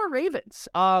Baltimore Ravens.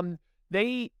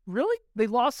 They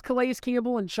lost Calais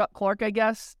Campbell and Chuck Clark, I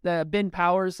guess. Ben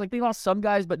Powers. They lost some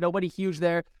guys, but nobody huge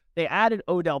there. They added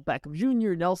Odell Beckham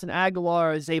Jr., Nelson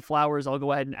Aguilar, Zay Flowers. I'll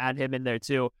go ahead and add him in there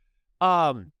too.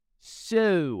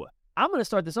 So I'm going to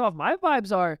start this off. My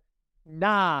vibes are,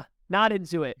 not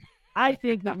into it. I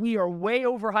think that we are way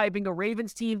overhyping a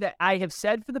Ravens team that I have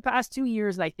said for the past 2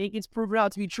 years, and I think it's proven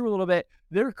out to be true a little bit.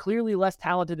 They're clearly less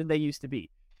talented than they used to be.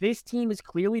 This team is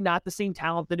clearly not the same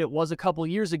talent that it was a couple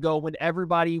years ago when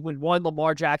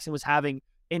Lamar Jackson was having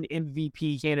an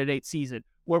MVP candidate season,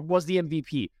 or was the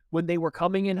MVP, when they were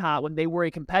coming in hot, when they were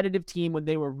a competitive team, when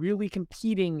they were really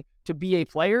competing to be a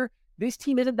player. This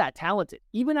team isn't that talented.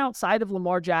 Even outside of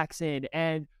Lamar Jackson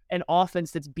and an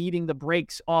offense that's beating the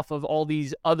brakes off of all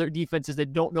these other defenses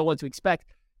that don't know what to expect,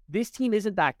 this team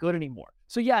isn't that good anymore.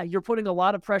 So yeah, you're putting a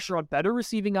lot of pressure on better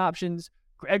receiving options.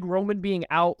 Greg Roman being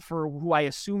out for who I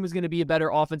assume is going to be a better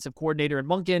offensive coordinator in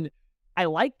Monken. I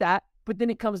like that, but then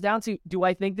it comes down to, do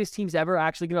I think this team's ever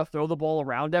actually going to throw the ball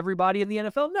around everybody in the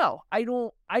NFL? No, I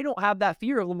don't have that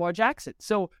fear of Lamar Jackson.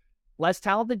 So less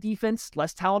talented defense,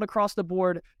 less talent across the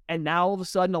board, and now all of a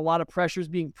sudden a lot of pressure is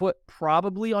being put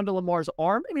probably onto Lamar's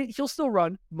arm. I mean, he'll still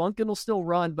run. Monken will still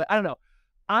run, but I don't know.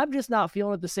 I'm just not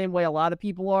feeling it the same way a lot of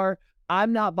people are.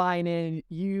 I'm not buying in.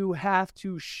 You have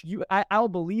to. I'll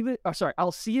believe it.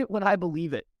 I'll see it when I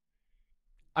believe it.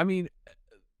 I mean,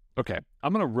 okay.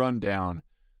 I'm going to run down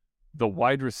the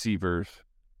wide receivers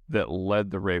that led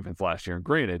the Ravens last year. And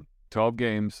granted, 12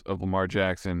 games of Lamar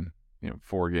Jackson,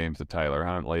 4 games of Tyler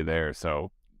Huntley there.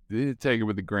 So take it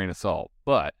with a grain of salt.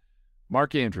 But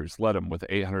Mark Andrews led him with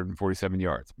 847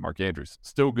 yards. Mark Andrews,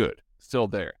 still good, still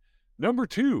there. Number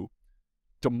 2,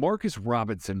 Demarcus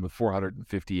Robinson with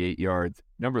 458 yards.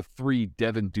 Number 3,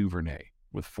 Devin Duvernay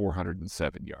with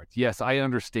 407 yards. Yes, I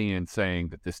understand saying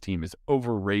that this team is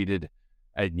overrated.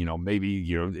 And, maybe,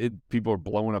 people are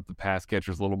blowing up the pass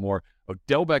catchers a little more.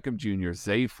 Odell Beckham Jr.,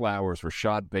 Zay Flowers,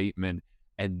 Rashad Bateman,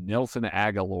 and Nelson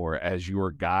Aguilar as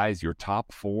your guys, your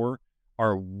top 4,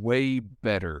 are way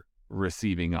better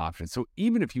receiving options. So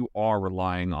even if you are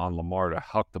relying on Lamar to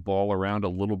huck the ball around a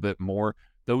little bit more,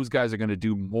 those guys are going to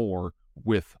do more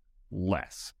with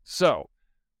less. So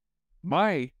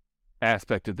my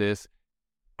aspect of this,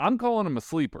 I'm calling him a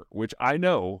sleeper, which I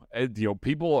know,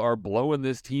 people are blowing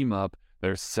this team up.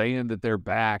 They're saying that they're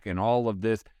back and all of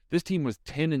this. This team was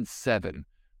 10-7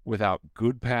 without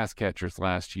good pass catchers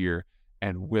last year,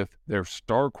 and with their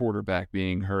star quarterback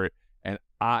being hurt. And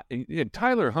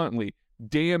Tyler Huntley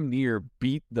damn near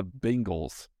beat the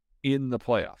Bengals in the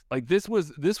playoffs. Like this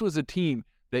was a team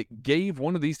that gave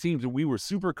one of these teams that we were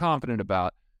super confident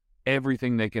about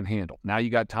everything they can handle. Now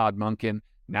you got Todd Monken.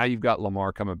 Now you've got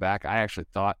Lamar coming back. I actually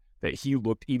thought that he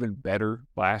looked even better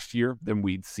last year than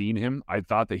we'd seen him. I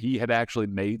thought that he had actually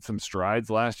made some strides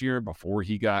last year before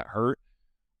he got hurt.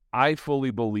 I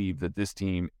fully believe that this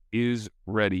team is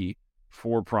ready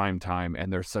for prime time,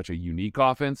 and they're such a unique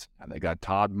offense, and they got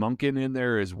Todd Monken in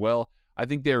there as well. I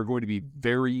think they are going to be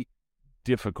very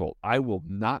difficult. I will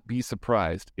not be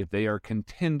surprised if they are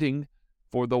contending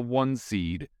for the 1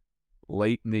 seed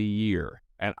late in the year.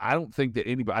 And I don't think that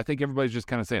I think everybody's just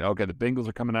kind of saying, okay, the Bengals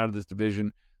are coming out of this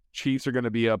division. Chiefs are going to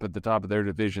be up at the top of their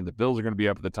division. The Bills are going to be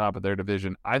up at the top of their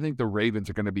division. I think the Ravens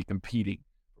are going to be competing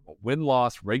from a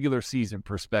win-loss regular season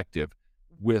perspective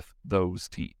with those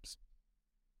teams.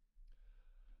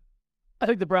 I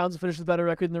think the Browns will finish with a better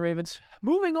record than the Ravens.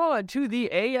 Moving on to the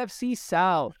AFC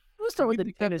South. We'll start with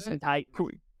the Tennessee Titans.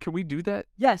 Can we do that?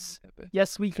 Yes.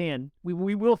 Yes, we can. We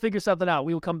will figure something out.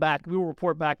 We will come back. We will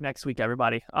report back next week,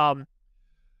 everybody. The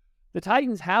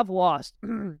Titans have lost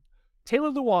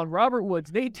Taylor Lewan, Robert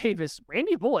Woods, Nate Davis,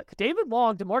 Randy Bullock, David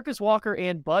Long, DeMarcus Walker,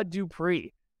 and Bud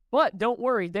Dupree. But don't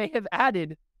worry, they have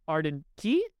added Arden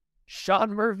Key,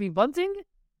 Sean Murphy-Bunting,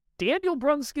 Daniel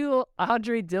Brunskill,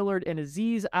 Andre Dillard, and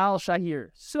Azeez Al-Shahir.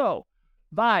 So,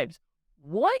 Vibes,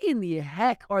 what in the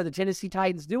heck are the Tennessee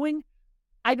Titans doing?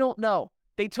 I don't know.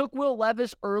 They took Will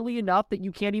Levis early enough that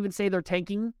you can't even say they're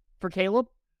tanking for Caleb.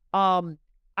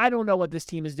 I don't know what this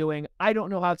team is doing. I don't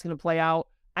know how it's going to play out.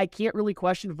 I can't really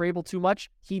question Vrabel too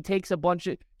much. He takes a bunch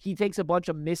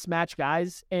of mismatched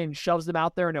guys and shoves them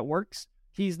out there, and it works.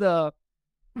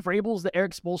 Vrabel's the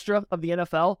Eric Spoelstra of the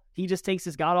NFL. He just takes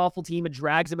his god-awful team and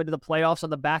drags them into the playoffs on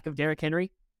the back of Derrick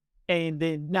Henry. And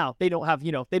then now they don't have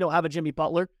a Jimmy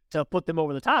Butler to put them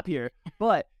over the top here,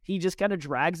 but he just kind of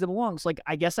drags them along. So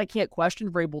I guess I can't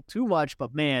question Vrabel too much,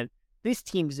 but man, this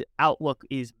team's outlook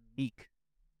is meek.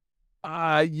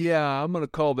 Yeah, I'm going to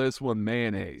call this one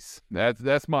mayonnaise.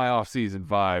 That's my off-season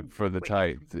vibe for the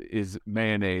Titans, is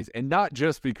mayonnaise. And not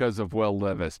just because of Will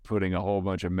Levis putting a whole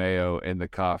bunch of mayo in the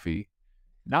coffee.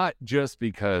 Not just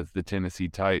because the Tennessee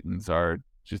Titans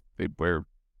they wear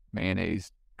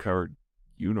mayonnaise-covered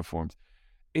uniforms.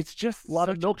 It's just a lot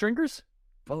of milk drinkers?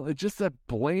 Well, it's just a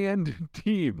bland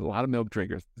team. A lot of milk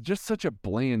drinkers. Just such a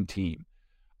bland team.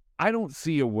 I don't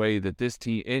see a way that this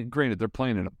team, and granted, they're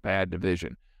playing in a bad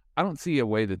division, I don't see a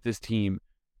way that this team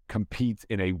competes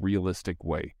in a realistic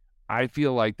way. I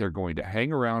feel like they're going to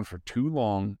hang around for too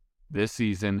long this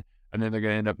season, and then they're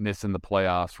going to end up missing the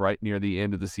playoffs right near the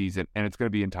end of the season, and it's going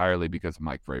to be entirely because of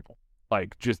Mike Vrabel.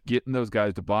 Like, just getting those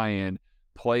guys to buy in,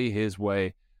 play his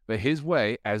way. But his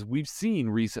way, as we've seen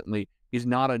recently, is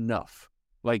not enough.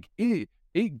 Like, it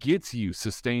gets you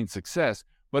sustained success,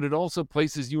 but it also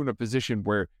places you in a position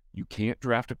where you can't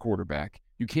draft a quarterback.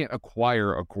 You can't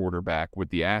acquire a quarterback with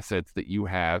the assets that you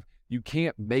have. You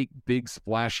can't make big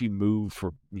splashy moves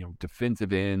for,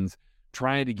 defensive ends,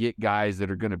 trying to get guys that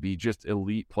are going to be just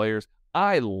elite players.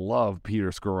 I love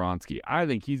Peter Skoronski. I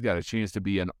think he's got a chance to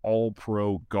be an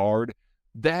all-pro guard.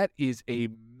 That is a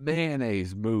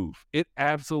mayonnaise move. It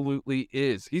absolutely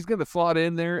is. He's going to slot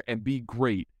in there and be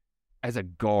great as a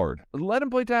guard. Let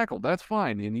him play tackle. That's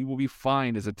fine, and he will be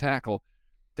fine as a tackle.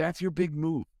 That's your big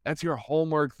move. That's your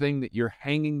hallmark thing that you're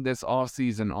hanging this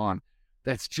offseason on.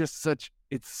 That's just such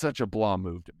a blah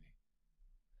move to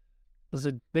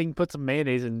me. They can put some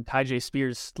mayonnaise in Tyjae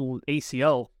Spears'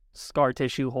 ACL scar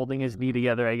tissue holding his knee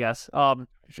together, I guess.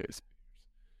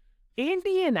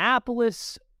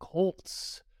 Indianapolis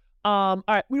Colts. All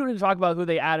right, we don't need to talk about who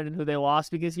they added and who they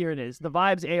lost because here it is. The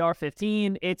Vibes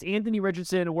AR-15. It's Anthony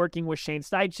Richardson working with Shane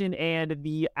Steichen and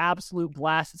the absolute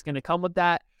blast that's going to come with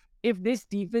that. If this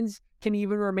defense can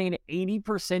even remain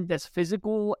 80% as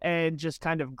physical and just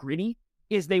kind of gritty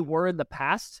as they were in the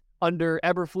past under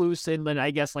Eberflus and then I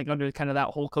guess under kind of that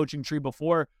whole coaching tree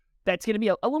before, that's going to be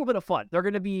a little bit of fun. They're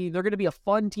going to be a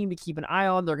fun team to keep an eye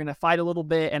on. They're going to fight a little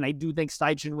bit, and I do think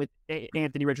Steichen with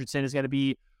Anthony Richardson is going to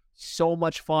be so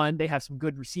much fun. They have some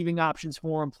good receiving options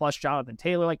for him, plus Jonathan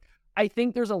Taylor. I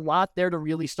think there's a lot there to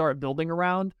really start building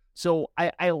around. So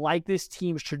I like this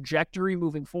team's trajectory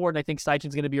moving forward, and I think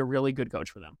Steichen's going to be a really good coach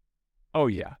for them. Oh,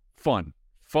 yeah. Fun.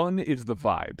 Fun is the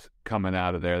vibes coming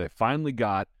out of there. They finally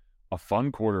got a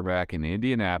fun quarterback in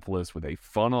Indianapolis with a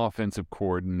fun offensive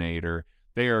coordinator.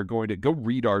 They are going to go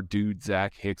read our dude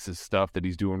Zach Hicks's stuff that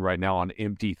he's doing right now on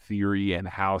empty theory and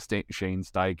how Shane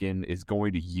Steichen is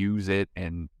going to use it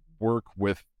and work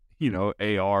with,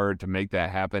 AR to make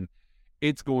that happen.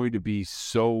 It's going to be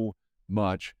so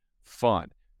much fun.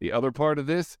 The other part of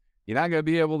this, you're not going to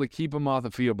be able to keep them off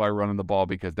the field by running the ball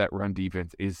because that run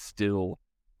defense is still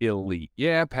elite.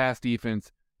 Yeah, pass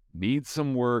defense needs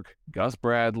some work. Gus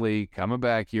Bradley coming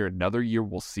back here another year.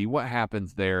 We'll see what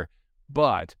happens there.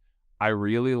 But I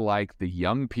really like the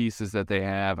young pieces that they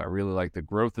have. I really like the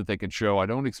growth that they can show. I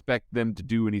don't expect them to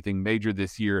do anything major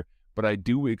this year, but I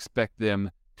do expect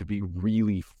them to be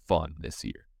really fun this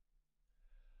year.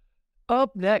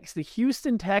 Up next, the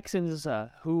Houston Texans,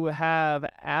 who have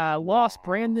lost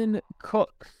Brandon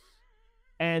Cook,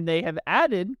 and they have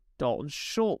added Dalton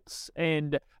Schultz.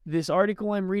 And this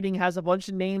article I'm reading has a bunch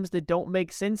of names that don't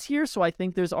make sense here, so I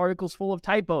think there's articles full of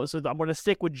typos. So I'm going to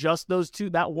stick with just those two,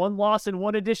 that one loss and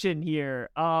one addition here.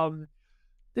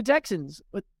 The Texans,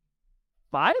 with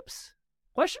vibes?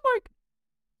 Question mark?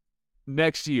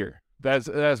 Next year. That's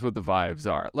what the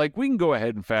vibes are. Like, we can go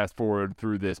ahead and fast forward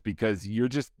through this because you're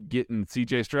just getting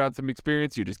C.J. Stroud some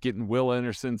experience. You're just getting Will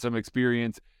Anderson some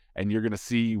experience, and you're going to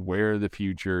see where the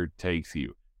future takes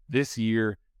you. This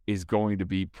year is going to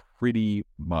be pretty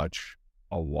much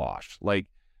a wash. Like,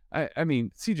 I mean,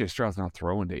 C.J. Stroud's not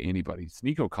throwing to anybody. It's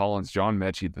Nico Collins, John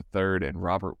Mechie III, and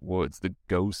Robert Woods, the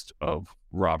ghost of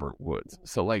Robert Woods.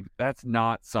 So, like, that's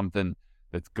not something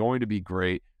that's going to be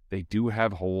great. They do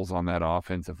have holes on that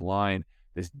offensive line.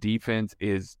 This defense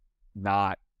is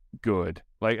not good.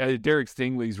 Like, Derek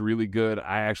Stingley's really good.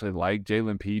 I actually like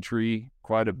Jalen Petrie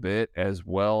quite a bit as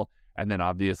well. And then,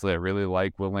 obviously, I really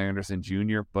like Will Anderson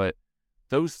Jr., but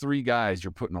those three guys,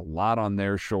 you're putting a lot on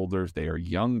their shoulders. They are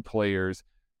young players.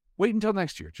 Wait until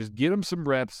next year. Just get them some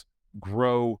reps,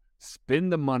 grow,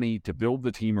 spend the money to build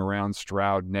the team around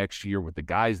Stroud next year with the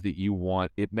guys that you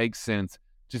want. It makes sense.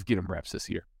 Just get them reps this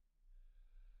year.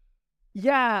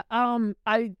 Yeah,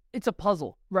 it's a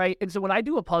puzzle, right? And so when I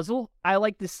do a puzzle, I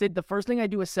like to the first thing I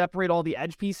do is separate all the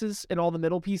edge pieces and all the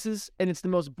middle pieces, and it's the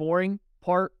most boring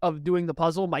part of doing the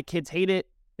puzzle. My kids hate it.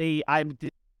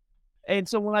 And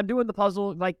so when I'm doing the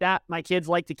puzzle like that, my kids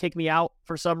like to kick me out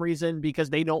for some reason because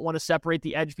they don't want to separate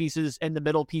the edge pieces and the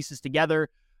middle pieces together.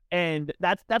 And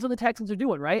that's what the Texans are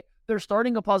doing, right? They're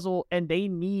starting a puzzle, and they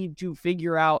need to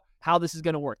figure out how this is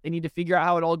going to work. They need to figure out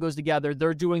how it all goes together.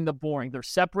 They're doing the boring. They're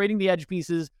separating the edge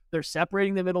pieces. They're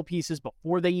separating the middle pieces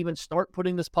before they even start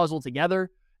putting this puzzle together.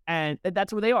 And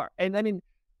that's where they are. And I mean,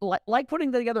 like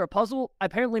putting together a puzzle,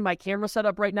 apparently my camera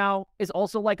setup right now is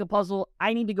also like a puzzle.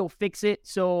 I need to go fix it.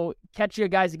 So catch you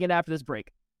guys again after this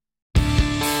break.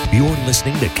 You're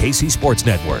listening to KC Sports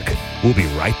Network. We'll be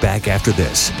right back after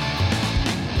this.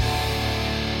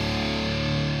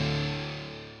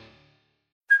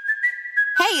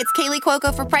 Hey, it's Kaylee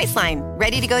Cuoco for Priceline.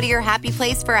 Ready to go to your happy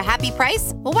place for a happy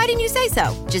price? Well, why didn't you say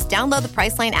so? Just download the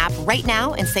Priceline app right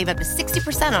now and save up to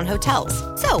 60% on hotels.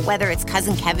 So whether it's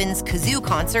Cousin Kevin's Kazoo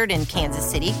Concert in Kansas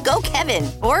City, go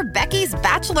Kevin, or Becky's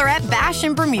Bachelorette Bash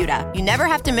in Bermuda, you never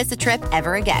have to miss a trip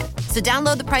ever again. So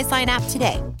download the Priceline app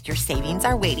today. Your savings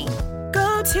are waiting.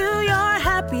 Go to your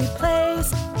happy place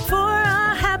for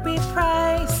a happy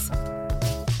price.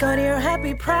 Go to your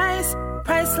happy price,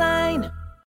 Priceline.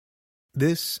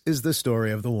 This is the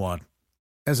story of the one.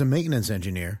 As a maintenance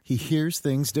engineer, he hears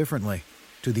things differently.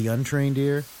 To the untrained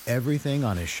ear, everything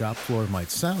on his shop floor might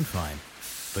sound fine,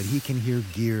 but he can hear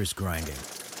gears grinding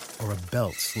or a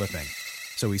belt slipping.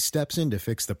 So he steps in to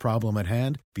fix the problem at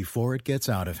hand before it gets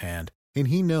out of hand. And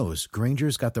he knows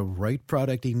Grainger's got the right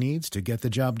product he needs to get the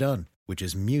job done, which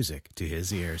is music to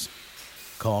his ears.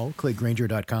 Call, click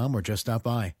Grainger.com, or just stop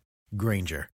by.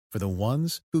 Grainger, for the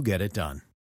ones who get it done.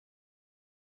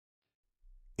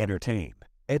 Entertain,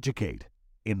 educate,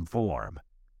 inform.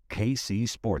 KC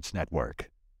Sports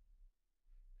Network.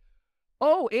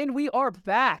 Oh, and we are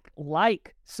back.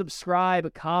 Like,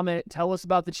 subscribe, comment, tell us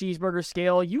about the cheeseburger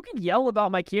scale. You can yell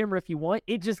about my camera if you want.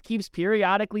 It just keeps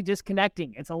periodically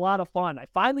disconnecting. It's a lot of fun. I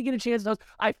finally get a chance to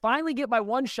I finally get my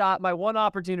one shot, my one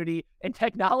opportunity, and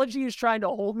technology is trying to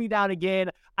hold me down again.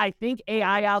 I think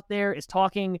AI out there is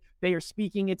talking. They are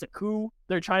speaking. It's a coup.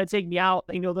 They're trying to take me out.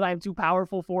 They know that I am too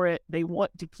powerful for it. They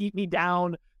want to keep me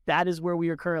down. That is where we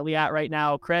are currently at right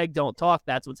now. Craig, don't talk.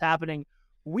 That's what's happening.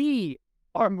 We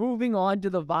are moving on to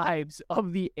the vibes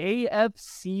of the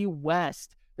AFC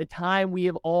West, the time we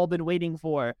have all been waiting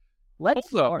for. Let's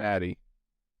Hold start. up, Maddie.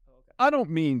 I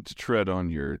don't mean to tread on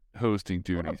your hosting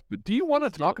duties, but do you want to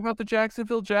talk about the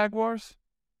Jacksonville Jaguars?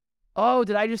 Oh,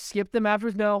 did I just skip them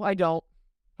afterwards? No, I don't.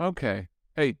 Okay.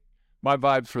 Hey, my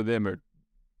vibes for them are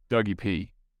Dougie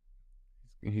P.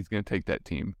 He's going to take that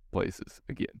team places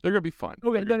again. They're going to be fun.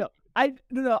 Okay, no.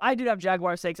 I did have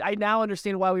Jaguar 6. I now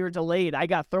understand why we were delayed. I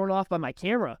got thrown off by my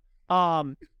camera.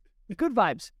 Good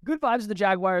vibes. Good vibes of the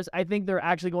Jaguars. I think they're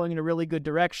actually going in a really good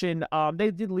direction.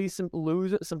 They did lose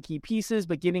some key pieces,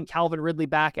 but getting Calvin Ridley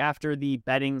back after the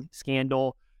betting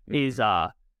scandal is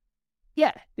that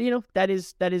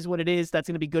is what it is. That's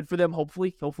going to be good for them.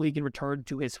 Hopefully he can return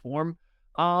to his form.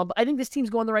 But I think this team's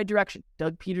going the right direction.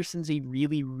 Doug Peterson's a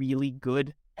really, really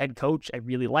good head coach. I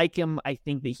really like him. I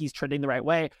think that he's trending the right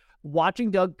way.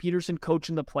 Watching Doug Peterson coach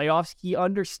in the playoffs, he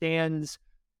understands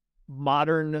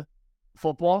modern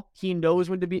football. He knows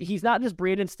when to be. He's not just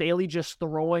Brandon Staley just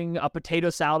throwing a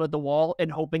potato salad at the wall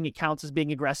and hoping it counts as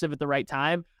being aggressive at the right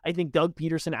time. I think Doug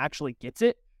Peterson actually gets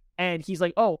it. And he's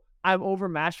like, oh, I'm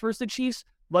overmatched versus the Chiefs.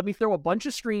 Let me throw a bunch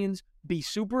of screens, be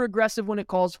super aggressive when it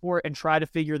calls for it, and try to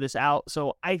figure this out.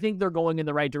 So I think they're going in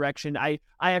the right direction. I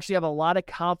actually have a lot of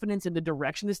confidence in the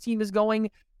direction this team is going.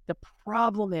 The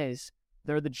problem is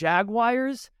they're the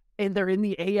Jaguars, and they're in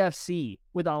the AFC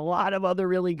with a lot of other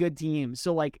really good teams.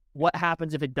 So, what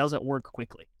happens if it doesn't work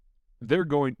quickly? They're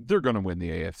going to win the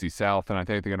AFC South, and I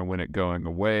think they're going to win it going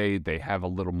away. They have a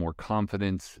little more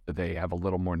confidence. They have a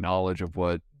little more knowledge of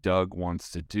what Doug wants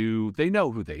to do. They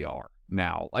know who they are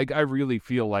now. I really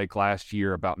feel like last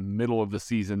year, about middle of the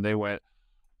season, they went,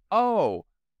 oh,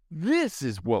 this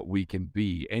is what we can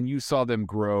be. And you saw them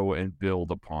grow and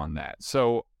build upon that.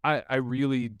 So I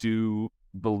really do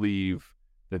believe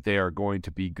that they are going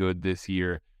to be good this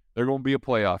year. They're going to be a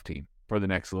playoff team for the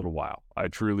next little while. I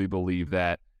truly believe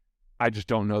that. I just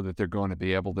don't know that they're going to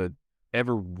be able to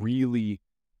ever really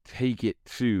take it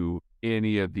to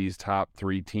any of these top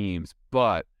three teams,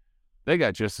 but they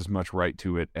got just as much right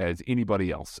to it as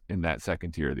anybody else in that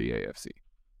second tier of the AFC.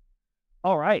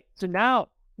 All right. So now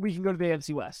we can go to the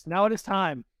AFC West. Now it is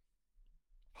time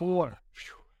for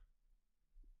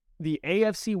the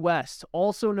AFC West,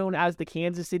 also known as the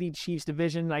Kansas City Chiefs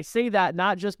division. And I say that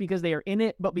not just because they are in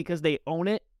it, but because they own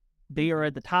it. They are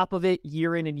at the top of it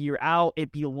year in and year out.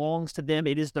 It belongs to them.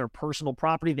 It is their personal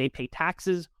property. They pay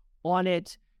taxes on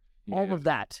it. Yeah. All of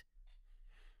that.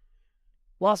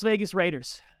 Las Vegas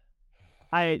Raiders.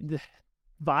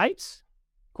 Vibes?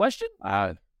 Question?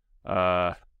 Bad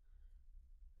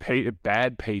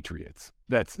Patriots.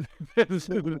 That's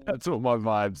what my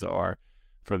vibes are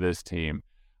for this team.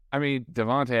 I mean,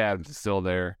 Devontae Adams is still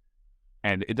there,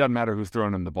 and it doesn't matter who's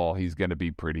throwing him the ball. He's going to be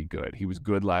pretty good. He was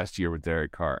good last year with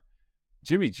Derek Carr.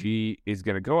 Jimmy G is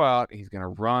going to go out. He's going to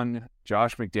run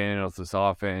Josh McDaniels'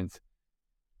 offense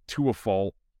to a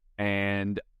fault.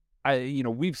 And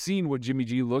we've seen what Jimmy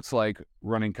G looks like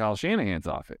running Kyle Shanahan's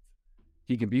offense.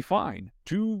 He can be fine,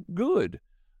 too good.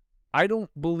 I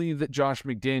don't believe that Josh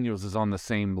McDaniels is on the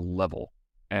same level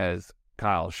as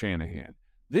Kyle Shanahan.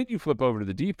 Then you flip over to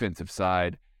the defensive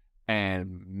side,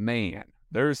 and man,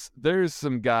 there's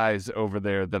some guys over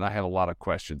there that I have a lot of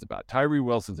questions about. Tyree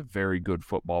Wilson's a very good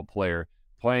football player,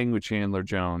 playing with Chandler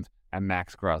Jones and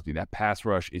Max Crosby. That pass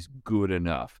rush is good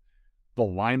enough. The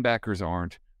linebackers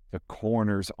aren't, the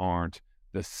corners aren't,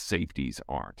 the safeties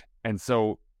aren't. And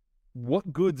so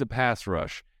what good's a pass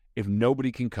rush if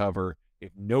nobody can cover,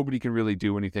 if nobody can really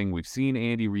do anything? We've seen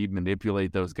Andy Reid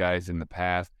manipulate those guys in the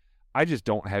past. I just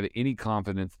don't have any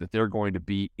confidence that they're going to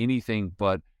be anything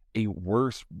but a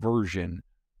worse version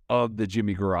of the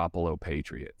Jimmy Garoppolo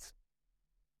Patriots.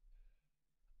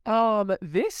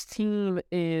 This team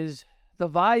the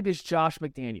vibe is Josh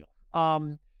McDaniel.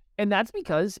 And that's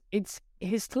because it's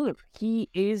his team. He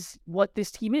is what this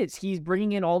team is. He's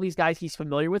bringing in all these guys. He's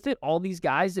familiar with it. All these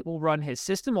guys that will run his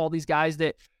system. All these guys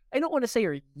that I don't want to say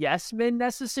are yes men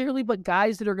necessarily, but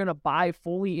guys that are going to buy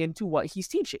fully into what he's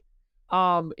teaching.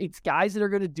 It's guys that are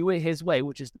going to do it his way,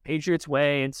 which is the Patriots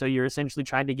way. And so you're essentially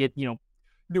trying to get,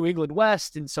 New England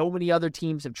West, and so many other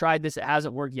teams have tried this. It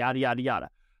hasn't worked, yada, yada, yada.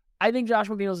 I think Josh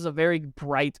McDaniels is a very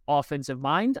bright offensive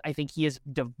mind. I think he has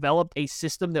developed a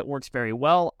system that works very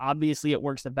well. Obviously, it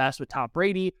works the best with Tom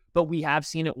Brady, but we have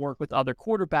seen it work with other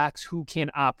quarterbacks who can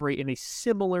operate in a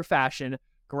similar fashion.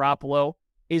 Garoppolo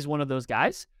is one of those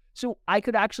guys. So I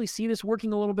could actually see this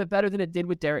working a little bit better than it did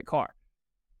with Derek Carr.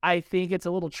 I think it's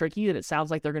a little tricky that it sounds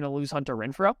like they're going to lose Hunter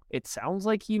Renfrow. It sounds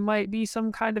like he might be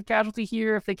some kind of casualty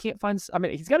here if they can't find... I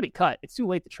mean, he's got to be cut. It's too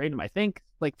late to trade him, I think,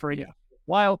 for a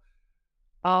while.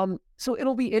 So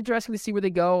it'll be interesting to see where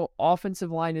they go. Offensive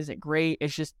line isn't great.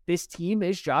 It's just this team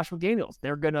is Josh McDaniels. They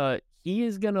are going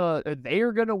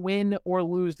to win or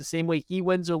lose the same way he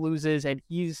wins or loses, and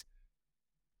he's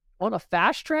on a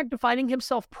fast track to finding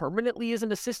himself permanently as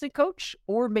an assistant coach,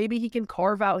 or maybe he can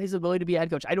carve out his ability to be a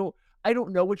head coach. I don't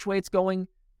know which way it's going.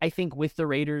 I think with the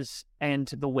Raiders and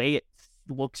the way it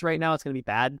looks right now, it's going to be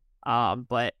bad.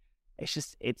 But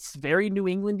it's very New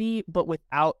England-y, but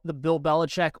without the Bill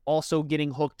Belichick also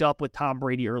getting hooked up with Tom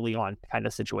Brady early on kind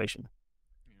of situation.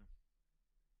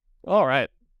 Yeah. All right.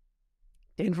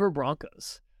 Denver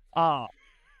Broncos.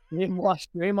 They've lost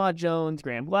Draymond Jones,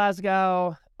 Graham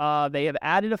Glasgow. They have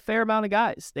added a fair amount of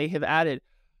guys. They have added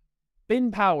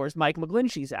Ben Powers, Mike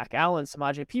McGlinchey, Zach Allen,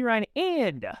 Samaje Perine,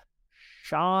 and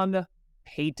Sean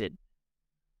Payton.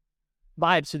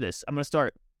 Vibes to this. I'm going to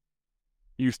start.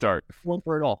 You start. Going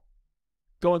for it all.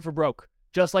 Going for broke.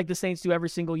 Just like the Saints do every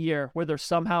single year, where they're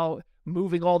somehow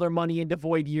moving all their money into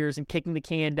void years and kicking the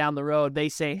can down the road. They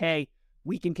say, hey,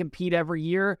 we can compete every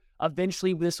year.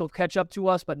 Eventually, this will catch up to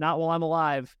us, but not while I'm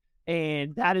alive.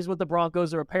 And that is what the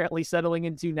Broncos are apparently settling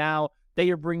into now. They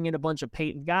are bringing in a bunch of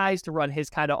Peyton guys to run his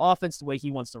kind of offense the way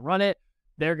he wants to run it.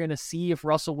 They're going to see if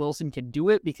Russell Wilson can do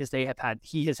it because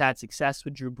he has had success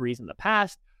with Drew Brees in the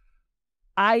past.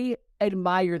 I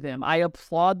admire them. I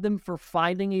applaud them for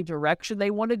finding a direction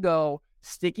they want to go,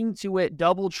 sticking to it,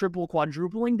 double, triple,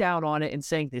 quadrupling down on it, and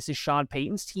saying this is Sean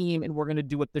Payton's team and we're going to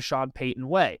do it the Sean Payton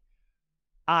way.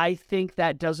 I think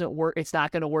that doesn't work. It's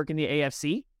not going to work in the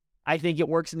AFC. I think it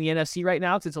works in the NFC right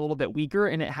now because it's a little bit weaker,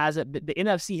 and it hasn't. The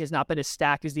NFC has not been as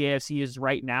stacked as the AFC is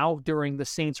right now during the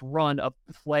Saints' run of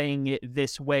playing it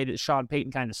this way that Sean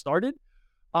Payton kind of started.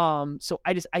 So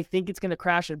I think it's going to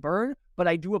crash and burn, but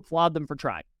I do applaud them for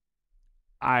trying.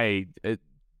 I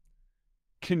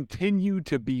continue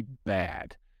to be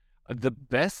bad. The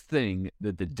best thing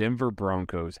that the Denver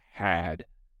Broncos had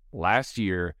last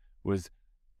year was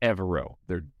Evero,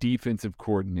 their defensive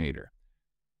coordinator.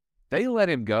 They let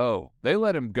him go. They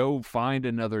let him go find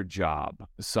another job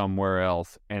somewhere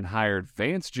else and hired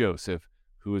Vance Joseph,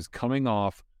 who is coming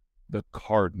off the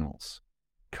Cardinals,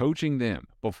 coaching them.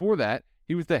 Before that,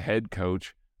 he was the head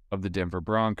coach of the Denver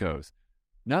Broncos.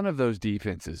 None of those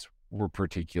defenses were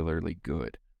particularly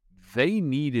good. They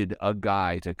needed a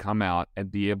guy to come out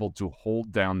and be able to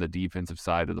hold down the defensive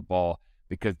side of the ball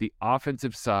because the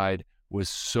offensive side was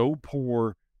so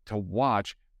poor to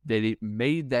watch that it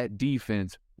made that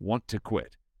defense want to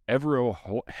quit.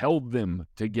 Evero held them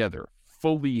together,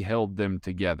 fully held them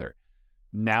together.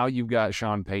 Now you've got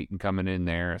Sean Payton coming in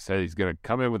there, said he's going to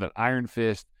come in with an iron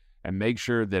fist and make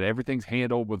sure that everything's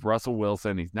handled with Russell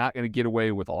Wilson. He's not going to get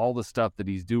away with all the stuff that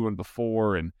he's doing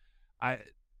before. And I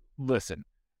don't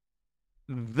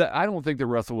think that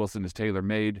Russell Wilson is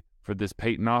tailor-made for this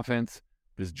Payton offense,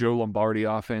 this Joe Lombardi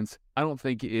offense. I don't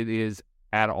think it is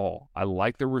at all. I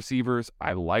like the receivers.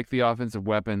 I like the offensive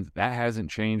weapons. That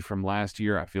hasn't changed from last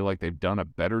year. I feel like they've done a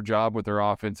better job with their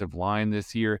offensive line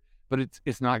this year, but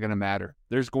it's not going to matter.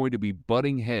 There's going to be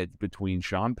butting heads between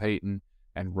Sean Payton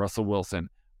and Russell Wilson.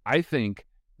 I think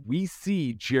we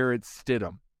see Jarrett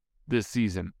Stidham this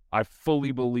season. I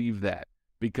fully believe that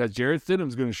because Jarrett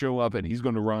Stidham's going to show up and he's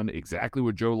going to run exactly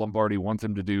what Joe Lombardi wants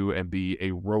him to do and be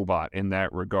a robot in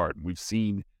that regard. We've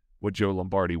seen what Joe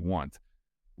Lombardi wants.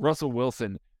 Russell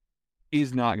Wilson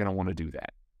is not going to want to do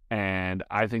that. And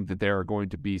I think that there are going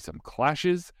to be some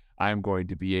clashes. I'm going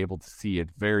to be able to see it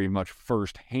very much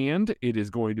firsthand. It is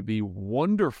going to be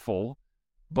wonderful,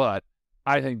 but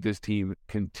I think this team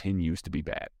continues to be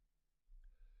bad.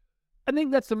 I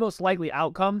think that's the most likely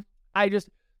outcome.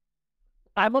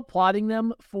 I'm applauding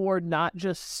them for not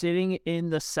just sitting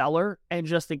in the cellar and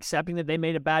just accepting that they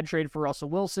made a bad trade for Russell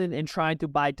Wilson and trying to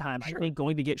buy time. Sure. I think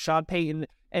going to get Sean Payton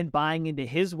and buying into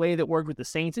his way that worked with the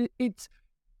Saints, it's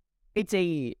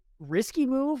a risky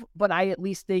move, but I at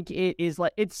least think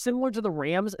it's similar to the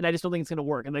Rams, and I just don't think it's going to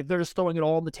work. And they're just throwing it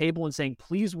all on the table and saying,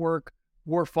 please work,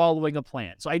 we're following a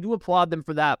plan. So I do applaud them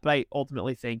for that, but I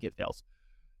ultimately think it fails.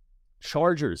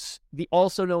 Chargers,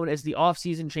 also known as the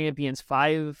offseason champions,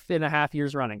 5.5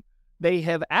 years running. They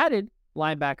have added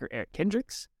linebacker Eric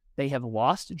Kendricks. They have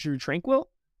lost Drew Tranquill,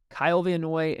 Kyle Van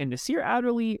Noy, and Nasir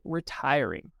Adderley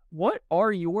retiring. What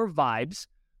are your vibes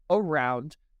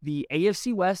around the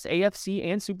AFC West, AFC,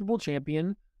 and Super Bowl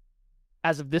champion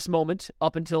as of this moment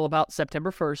up until about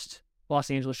September 1st,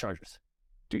 Los Angeles Chargers?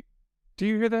 Do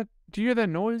you hear that? Do you hear that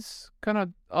noise kind of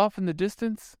off in the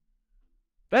distance?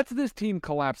 That's this team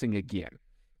collapsing again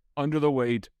under the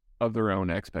weight of their own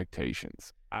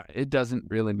expectations. It doesn't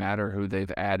really matter who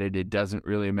they've added. It doesn't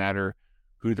really matter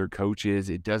who their coach is.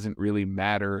 It doesn't really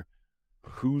matter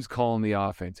who's calling the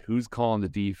offense, who's calling the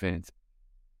defense,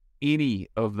 any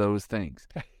of those things.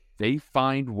 They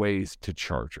find ways to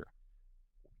charger.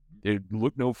 They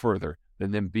look no further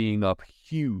than them being up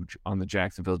huge on the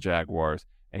Jacksonville Jaguars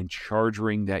and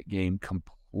charging that game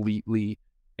completely completely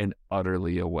and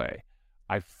utterly away.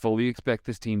 I fully expect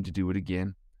this team to do it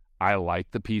again. I like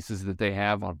the pieces that they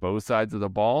have on both sides of the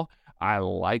ball. I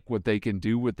like what they can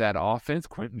do with that offense.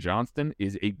 Quentin Johnston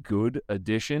is a good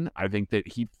addition. I think that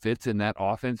he fits in that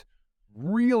offense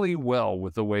really well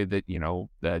with the way that,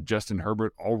 that Justin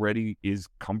Herbert already is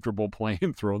comfortable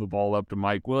playing, throwing the ball up to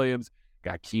Mike Williams.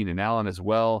 Got Keenan Allen as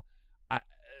well.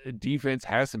 Defense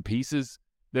has some pieces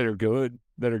that are good,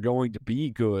 that are going to be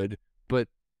good, but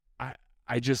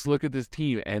I just look at this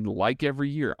team and, like every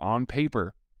year, on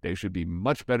paper, they should be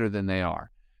much better than they are.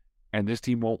 And this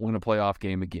team won't win a playoff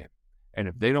game again. And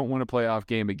if they don't win a playoff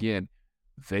game again,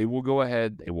 they will go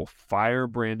ahead, they will fire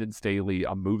Brandon Staley,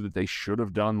 a move that they should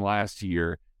have done last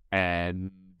year,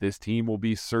 and this team will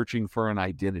be searching for an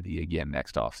identity again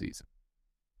next offseason.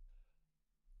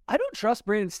 I don't trust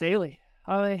Brandon Staley.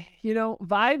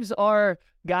 Vibes are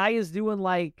guy is doing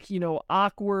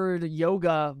awkward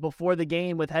yoga before the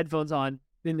game with headphones on,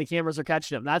 and the cameras are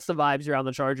catching him. That's the vibes around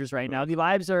the Chargers right now. The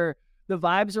vibes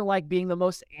are like being the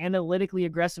most analytically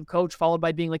aggressive coach, followed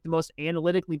by being like the most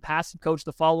analytically passive coach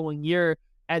the following year,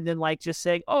 and then just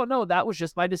saying, "Oh no, that was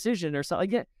just my decision" or something.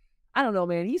 Again, I don't know,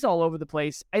 man. He's all over the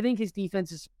place. I think his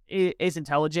defense is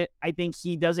intelligent. I think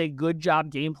he does a good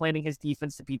job game planning his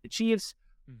defense to beat the Chiefs.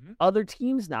 Mm-hmm. Other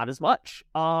teams, not as much.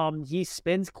 He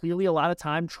spends clearly a lot of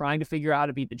time trying to figure out how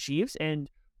to beat the Chiefs. And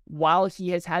while he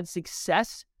has had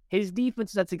success, his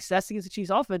defense has had success against the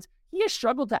Chiefs offense, he has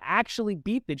struggled to actually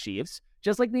beat the Chiefs,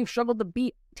 just like they've struggled to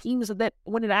beat teams that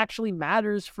when it actually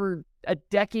matters for a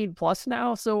decade plus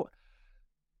now. So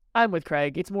I'm with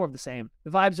Craig. It's more of the same. The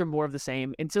vibes are more of the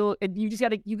same until you got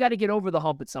to get over the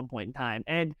hump at some point in time.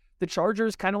 And the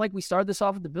Chargers, kind of like we started this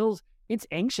off with the Bills, it's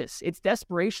anxious. It's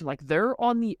desperation. Like they're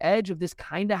on the edge of this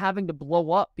kind of having to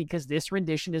blow up because this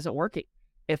rendition isn't working.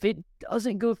 If it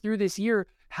doesn't go through this year,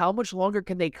 how much longer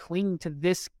can they cling to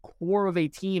this core of a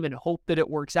team and hope that it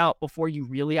works out before you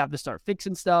really have to start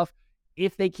fixing stuff?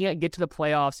 If they can't get to the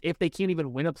playoffs, if they can't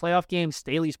even win a playoff game,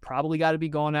 Staley's probably got to be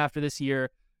gone after this year.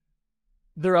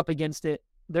 They're up against it.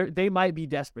 They might be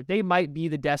desperate. They might be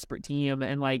the desperate team.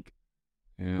 And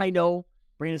I know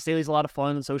Brandon Staley's a lot of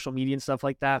fun on social media and stuff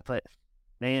like that, but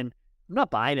man, I'm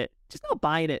not buying it. Just not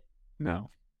buying it. No.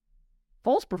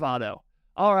 False bravado.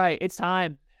 All right, it's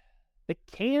time. The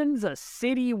Kansas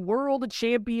City World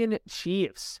Champion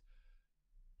Chiefs.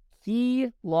 Key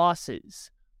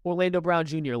losses. Orlando Brown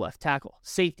Jr. left tackle.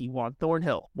 Safety Juan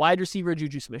Thornhill. Wide receiver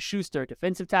Juju Smith-Schuster.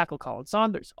 Defensive tackle Colin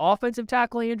Saunders. Offensive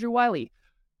tackle Andrew Wiley.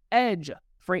 Edge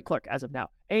Frank Clark as of now.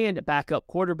 And backup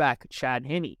quarterback Chad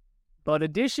Henne. But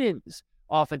additions.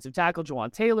 Offensive tackle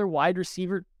Jawan Taylor. Wide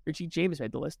receiver Richie James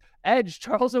made the list. Edge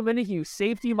Charles Omenihu.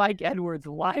 Safety Mike Edwards.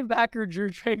 Linebacker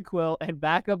Drew Tranquill. And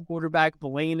backup quarterback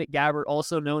Blaine Gabbert,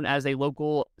 also known as a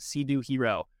local Sea-Doo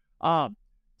hero.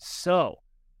 So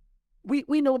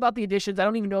we know about the additions. I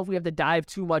don't even know if we have to dive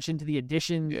too much into the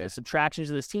additions, subtractions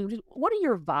of this team. Just, what are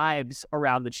your vibes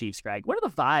around the Chiefs, Greg? What are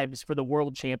the vibes for the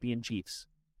world champion Chiefs?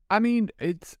 I mean,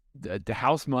 it's the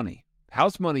house money.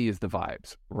 House money is the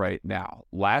vibes right now.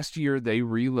 Last year, they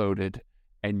reloaded,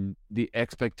 and the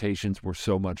expectations were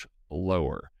so much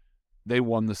lower. They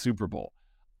won the Super Bowl.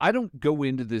 I don't go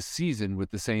into this season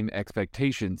with the same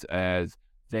expectations as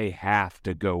they have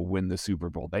to go win the Super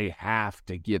Bowl. They have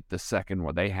to get the second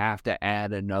one. They have to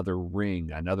add another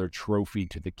ring, another trophy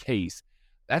to the case.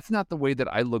 That's not the way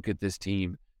that I look at this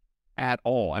team at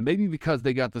all. And maybe because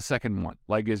they got the second one.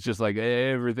 Like, it's just like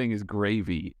everything is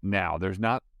gravy now.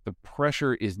 The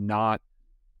pressure is not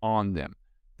on them.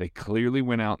 They clearly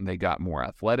went out and they got more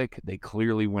athletic. They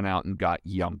clearly went out and got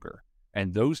younger.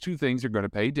 And those two things are going to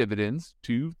pay dividends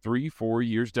 2, 3, 4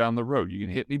 years down the road. You can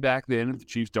hit me back then. If the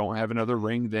Chiefs don't have another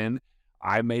ring, then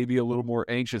I may be a little more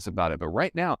anxious about it. But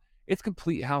right now, it's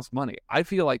complete house money. I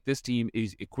feel like this team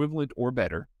is equivalent or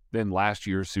better than last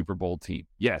year's Super Bowl team.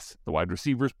 Yes, the wide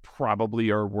receivers probably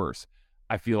are worse.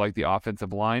 I feel like the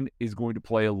offensive line is going to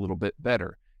play a little bit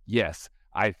better. Yes,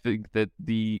 I think that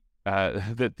the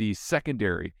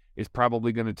secondary is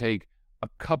probably going to take a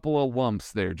couple of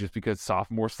lumps there just because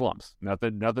sophomore slumps.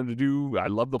 Nothing to do. I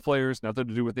love the players. Nothing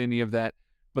to do with any of that.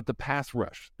 But the pass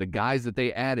rush, the guys that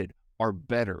they added are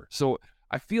better. So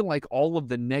I feel like all of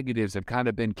the negatives have kind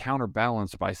of been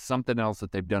counterbalanced by something else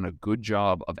that they've done a good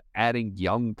job of adding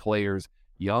young players,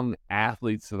 young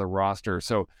athletes to the roster.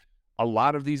 So a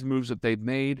lot of these moves that they've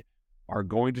made are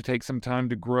going to take some time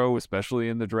to grow, especially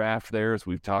in the draft there, as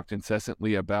we've talked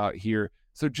incessantly about here.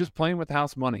 So just playing with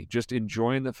house money, just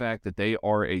enjoying the fact that they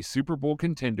are a Super Bowl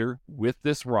contender with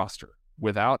this roster,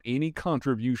 without any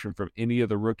contribution from any of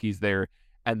the rookies there,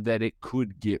 and that it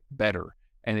could get better,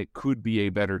 and it could be a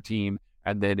better team,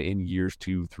 And then in years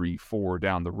 2, 3, 4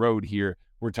 down the road here,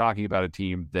 we're talking about a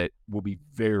team that will be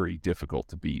very difficult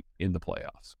to beat in the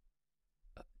playoffs.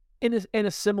 In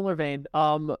a similar vein,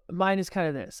 mine is kind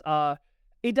of this.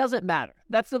 It doesn't matter.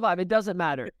 That's the vibe. It doesn't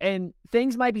matter. And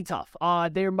things might be tough.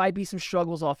 There might be some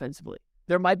struggles offensively.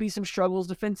 There might be some struggles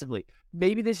defensively.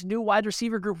 Maybe this new wide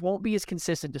receiver group won't be as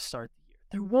consistent to start the year.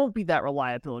 There won't be that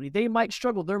reliability. They might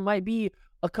struggle. There might be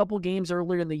a couple games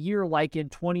earlier in the year, like in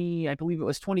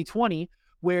 2020,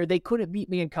 where they couldn't beat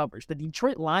me in coverage. The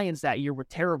Detroit Lions that year were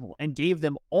terrible and gave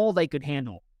them all they could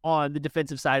handle on the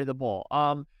defensive side of the ball.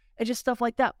 And just stuff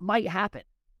like that might happen,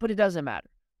 but it doesn't matter.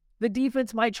 The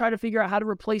defense might try to figure out how to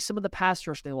replace some of the pass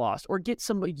rush they lost, or get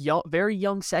some very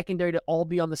young secondary to all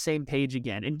be on the same page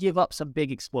again and give up some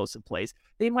big explosive plays.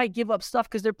 They might give up stuff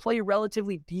because they're playing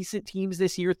relatively decent teams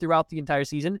this year throughout the entire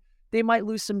season. They might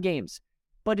lose some games,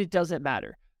 but it doesn't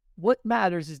matter. What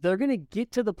matters is they're going to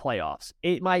get to the playoffs.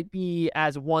 It might be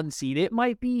as 1 seed. It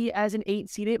might be as an 8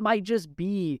 seed. It might just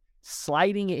be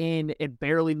sliding in and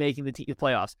barely making the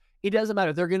playoffs. It doesn't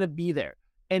matter. They're going to be there.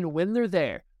 And when they're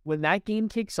there, when that game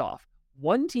kicks off,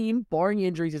 one team, barring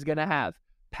injuries, is going to have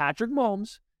Patrick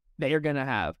Mahomes. They are going to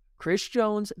have Chris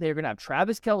Jones. They're going to have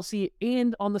Travis Kelce.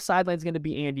 And on the sideline is going to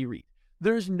be Andy Reid.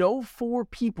 There's no 4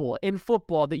 people in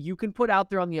football that you can put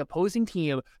out there on the opposing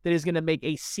team that is going to make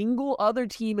a single other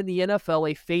team in the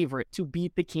NFL a favorite to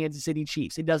beat the Kansas City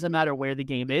Chiefs. It doesn't matter where the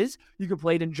game is. You can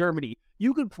play it in Germany.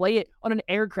 You could play it on an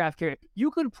aircraft carrier. You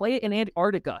could play it in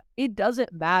Antarctica. It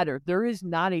doesn't matter. There is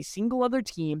not a single other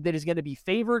team that is going to be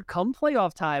favored come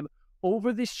playoff time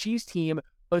over this Chiefs team,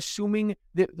 assuming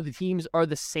that the teams are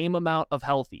the same amount of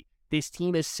healthy. This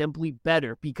team is simply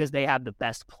better because they have the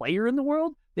best player in the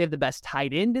world. They have the best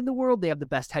tight end in the world. They have the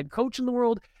best head coach in the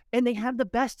world. And they have the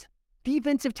best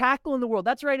defensive tackle in the world.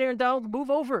 That's right, Aaron Donald. Move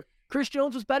over. Chris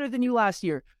Jones was better than you last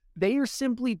year. They are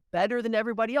simply better than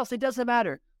everybody else. It doesn't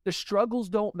matter. The struggles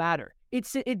don't matter.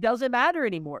 It doesn't matter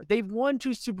anymore. They've won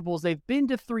 2 Super Bowls. They've been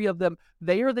to 3 of them.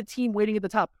 They are the team waiting at the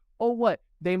top. Oh, what?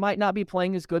 They might not be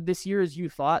playing as good this year as you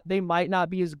thought. They might not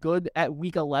be as good at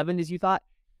week 11 as you thought.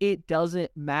 It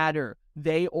doesn't matter.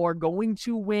 They are going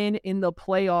to win in the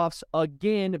playoffs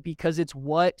again because it's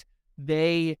what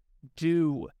they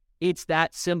do. It's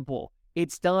that simple.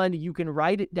 It's done. You can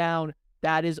write it down.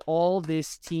 That is all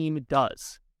this team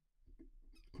does.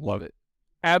 Love it.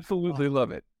 Absolutely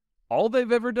love it. All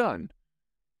they've ever done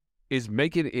is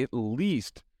make it at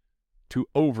least to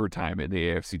overtime in the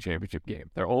AFC Championship game.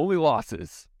 Their only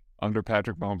losses under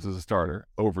Patrick Mahomes as a starter,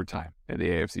 overtime in the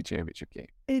AFC Championship game.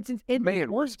 It's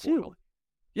too.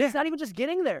 Yeah. It's not even just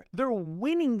getting there. They're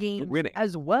winning games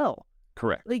as well.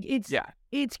 Correct. Like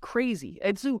it's crazy.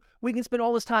 And so we can spend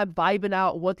all this time vibing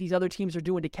out what these other teams are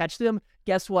doing to catch them.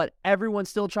 Guess what? Everyone's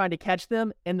still trying to catch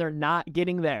them and they're not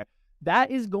getting there.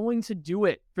 That is going to do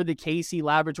it for the KC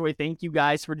Laboratory. Thank you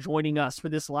guys for joining us for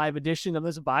this live edition of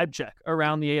this vibe check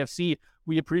around the AFC.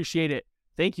 We appreciate it.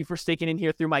 Thank you for sticking in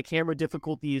here through my camera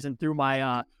difficulties and through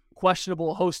my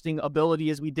questionable hosting ability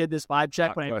as we did this vibe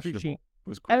check. But I appreciate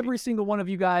every single one of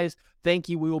you guys. Thank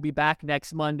you. We will be back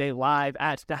next Monday live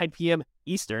at 9 p.m.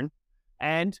 Eastern.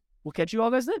 And we'll catch you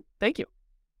all guys then. Thank you.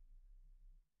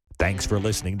 Thanks for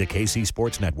listening to KC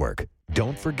Sports Network.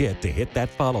 Don't forget to hit that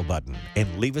follow button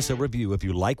and leave us a review if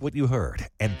you like what you heard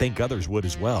and think others would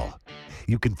as well.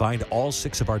 You can find all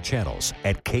 6 of our channels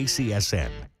at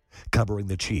KCSN, covering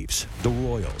the Chiefs, the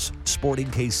Royals, Sporting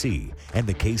KC, and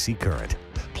the KC Current,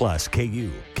 plus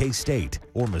KU, K-State,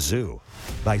 or Mizzou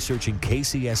by searching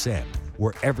KCSN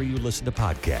wherever you listen to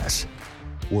podcasts.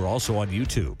 We're also on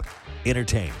YouTube.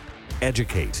 Entertain,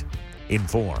 educate,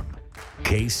 inform.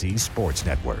 KC Sports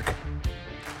Network.